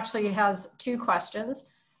Sarah actually has two questions,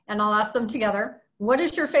 and I'll ask them together. What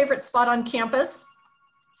is your favorite spot on campus?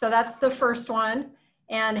 So that's the first one.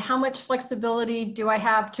 And how much flexibility do I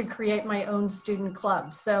have to create my own student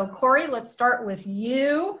club? So Corey, let's start with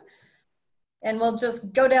you, and we'll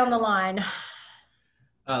just go down the line.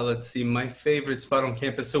 Let's see, my favorite spot on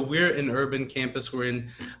campus. So we're an urban campus. We're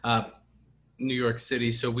in New York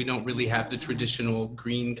City, so we don't really have the traditional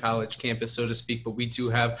green college campus, so to speak, but we do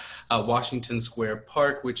have Washington Square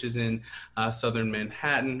Park, which is in southern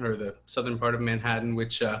Manhattan, or the southern part of Manhattan,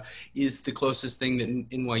 which is the closest thing that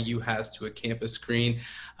NYU has to a campus green.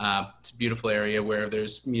 It's a beautiful area where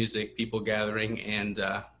there's music, people gathering, and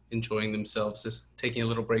enjoying themselves, just taking a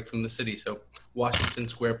little break from the city. So Washington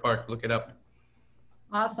Square Park, look it up.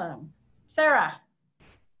 Awesome. Sarah.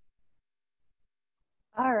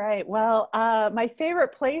 All right. Well, my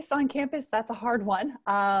favorite place on campus, that's a hard one.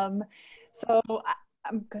 I'm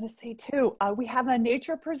going to say two. We have a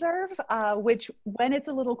nature preserve, which when it's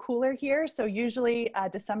a little cooler here, so usually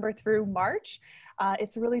December through March,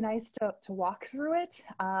 it's really nice to walk through it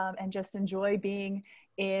and just enjoy being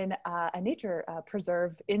in a nature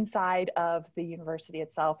preserve inside of the university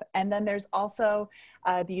itself. And then there's also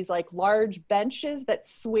these like large benches that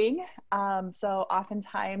swing. So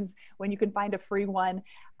oftentimes when you can find a free one,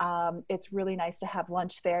 it's really nice to have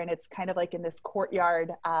lunch there, and it's kind of like in this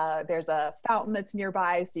courtyard. There's a fountain that's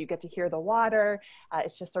nearby, so you get to hear the water.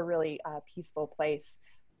 It's just a really peaceful place.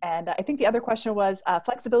 And I think the other question was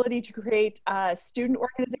flexibility to create student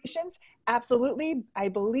organizations. Absolutely. I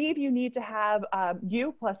believe you need to have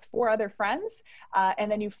you plus 4 other friends,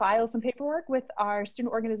 and then you file some paperwork with our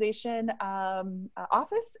student organization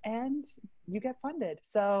office, and you get funded.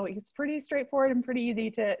 So it's pretty straightforward and pretty easy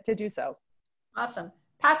to do so. Awesome.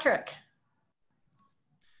 Patrick.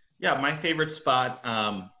 Yeah, my favorite spot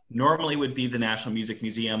normally would be the National Music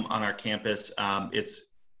Museum on our campus. It's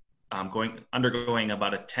undergoing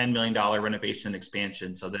about a $10 million renovation and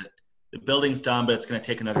expansion, so that the building's done, but it's going to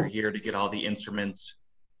take another year to get all the instruments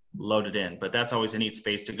loaded in. But that's always a neat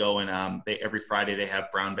space to go, and every Friday they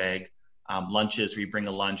have brown bag lunches where you bring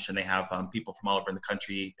a lunch, and they have people from all over the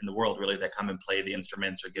country, in the world really, that come and play the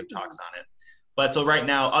instruments or give talks on it. But so right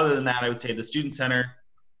now, other than that, I would say the Student Center,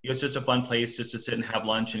 it's just a fun place just to sit and have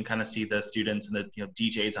lunch and kind of see the students and the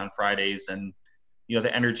DJs on Fridays, and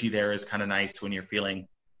the energy there is kind of nice when you're feeling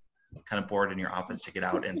kind of bored in your office to get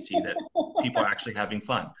out and see that people are actually having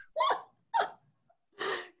fun.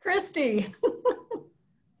 Christy.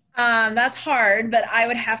 That's hard, but I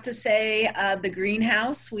would have to say the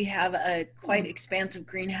greenhouse. We have a quite expansive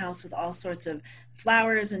greenhouse with all sorts of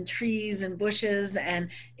flowers and trees and bushes, and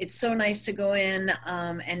it's so nice to go in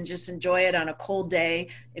and just enjoy it on a cold day.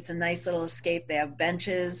 It's a nice little escape. They have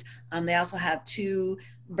benches. They also have 2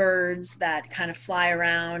 birds that kind of fly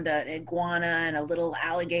around, an iguana and a little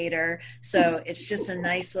alligator. So it's just a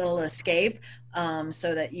nice little escape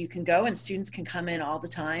so that you can go, and students can come in all the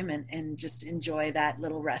time and just enjoy that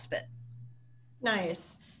little respite.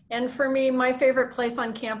 Nice. And for me, my favorite place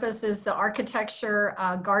on campus is the architecture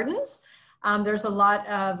gardens. There's a lot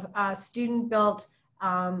of student-built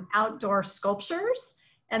outdoor sculptures,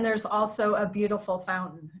 and there's also a beautiful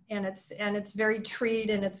fountain, and it's very treed,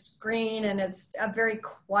 and it's green, and it's a very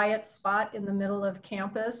quiet spot in the middle of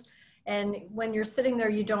campus. And when you're sitting there,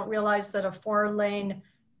 you don't realize that a 4-lane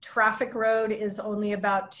traffic road is only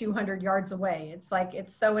about 200 yards away. It's like,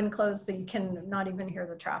 it's so enclosed that you can not even hear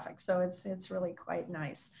the traffic. So it's really quite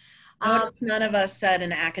nice. None of us said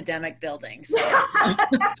an academic building, so I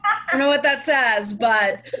don't know what that says,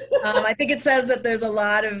 but I think it says that there's a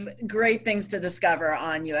lot of great things to discover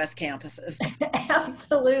on US campuses.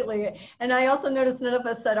 Absolutely. And I also noticed none of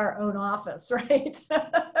us said our own office, right?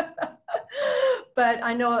 But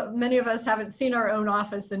I know many of us haven't seen our own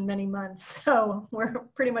office in many months, so we're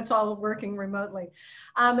pretty much all working remotely.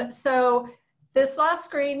 So this last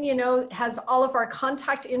screen, has all of our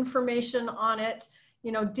contact information on it.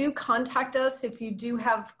 Do contact us if you do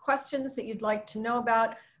have questions that you'd like to know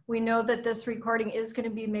about. We know that this recording is going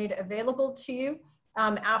to be made available to you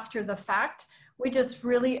after the fact. We just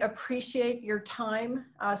really appreciate your time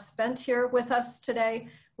spent here with us today.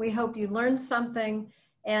 We hope you learned something,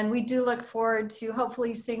 and we do look forward to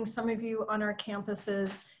hopefully seeing some of you on our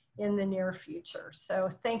campuses in the near future. So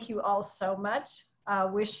thank you all so much.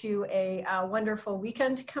 Wish you a wonderful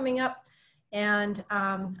weekend coming up. And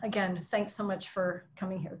again, thanks so much for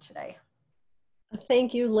coming here today.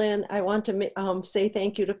 Thank you, Lynn. I want to say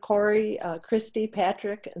thank you to Corey, Christy,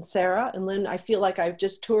 Patrick, and Sarah. And Lynn, I feel like I've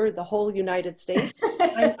just toured the whole United States.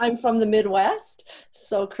 I'm from the Midwest.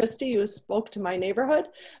 So Christy, you spoke to my neighborhood,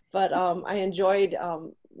 but I enjoyed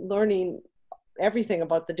learning everything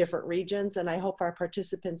about the different regions, and I hope our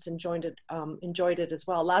participants enjoyed it as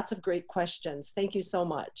well. Lots of great questions. Thank you so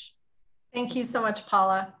much. Thank you so much,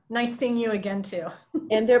 Paula. Nice seeing you again, too.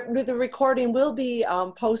 And the recording will be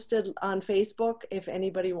posted on Facebook if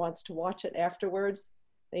anybody wants to watch it afterwards.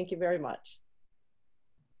 Thank you very much.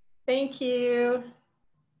 Thank you.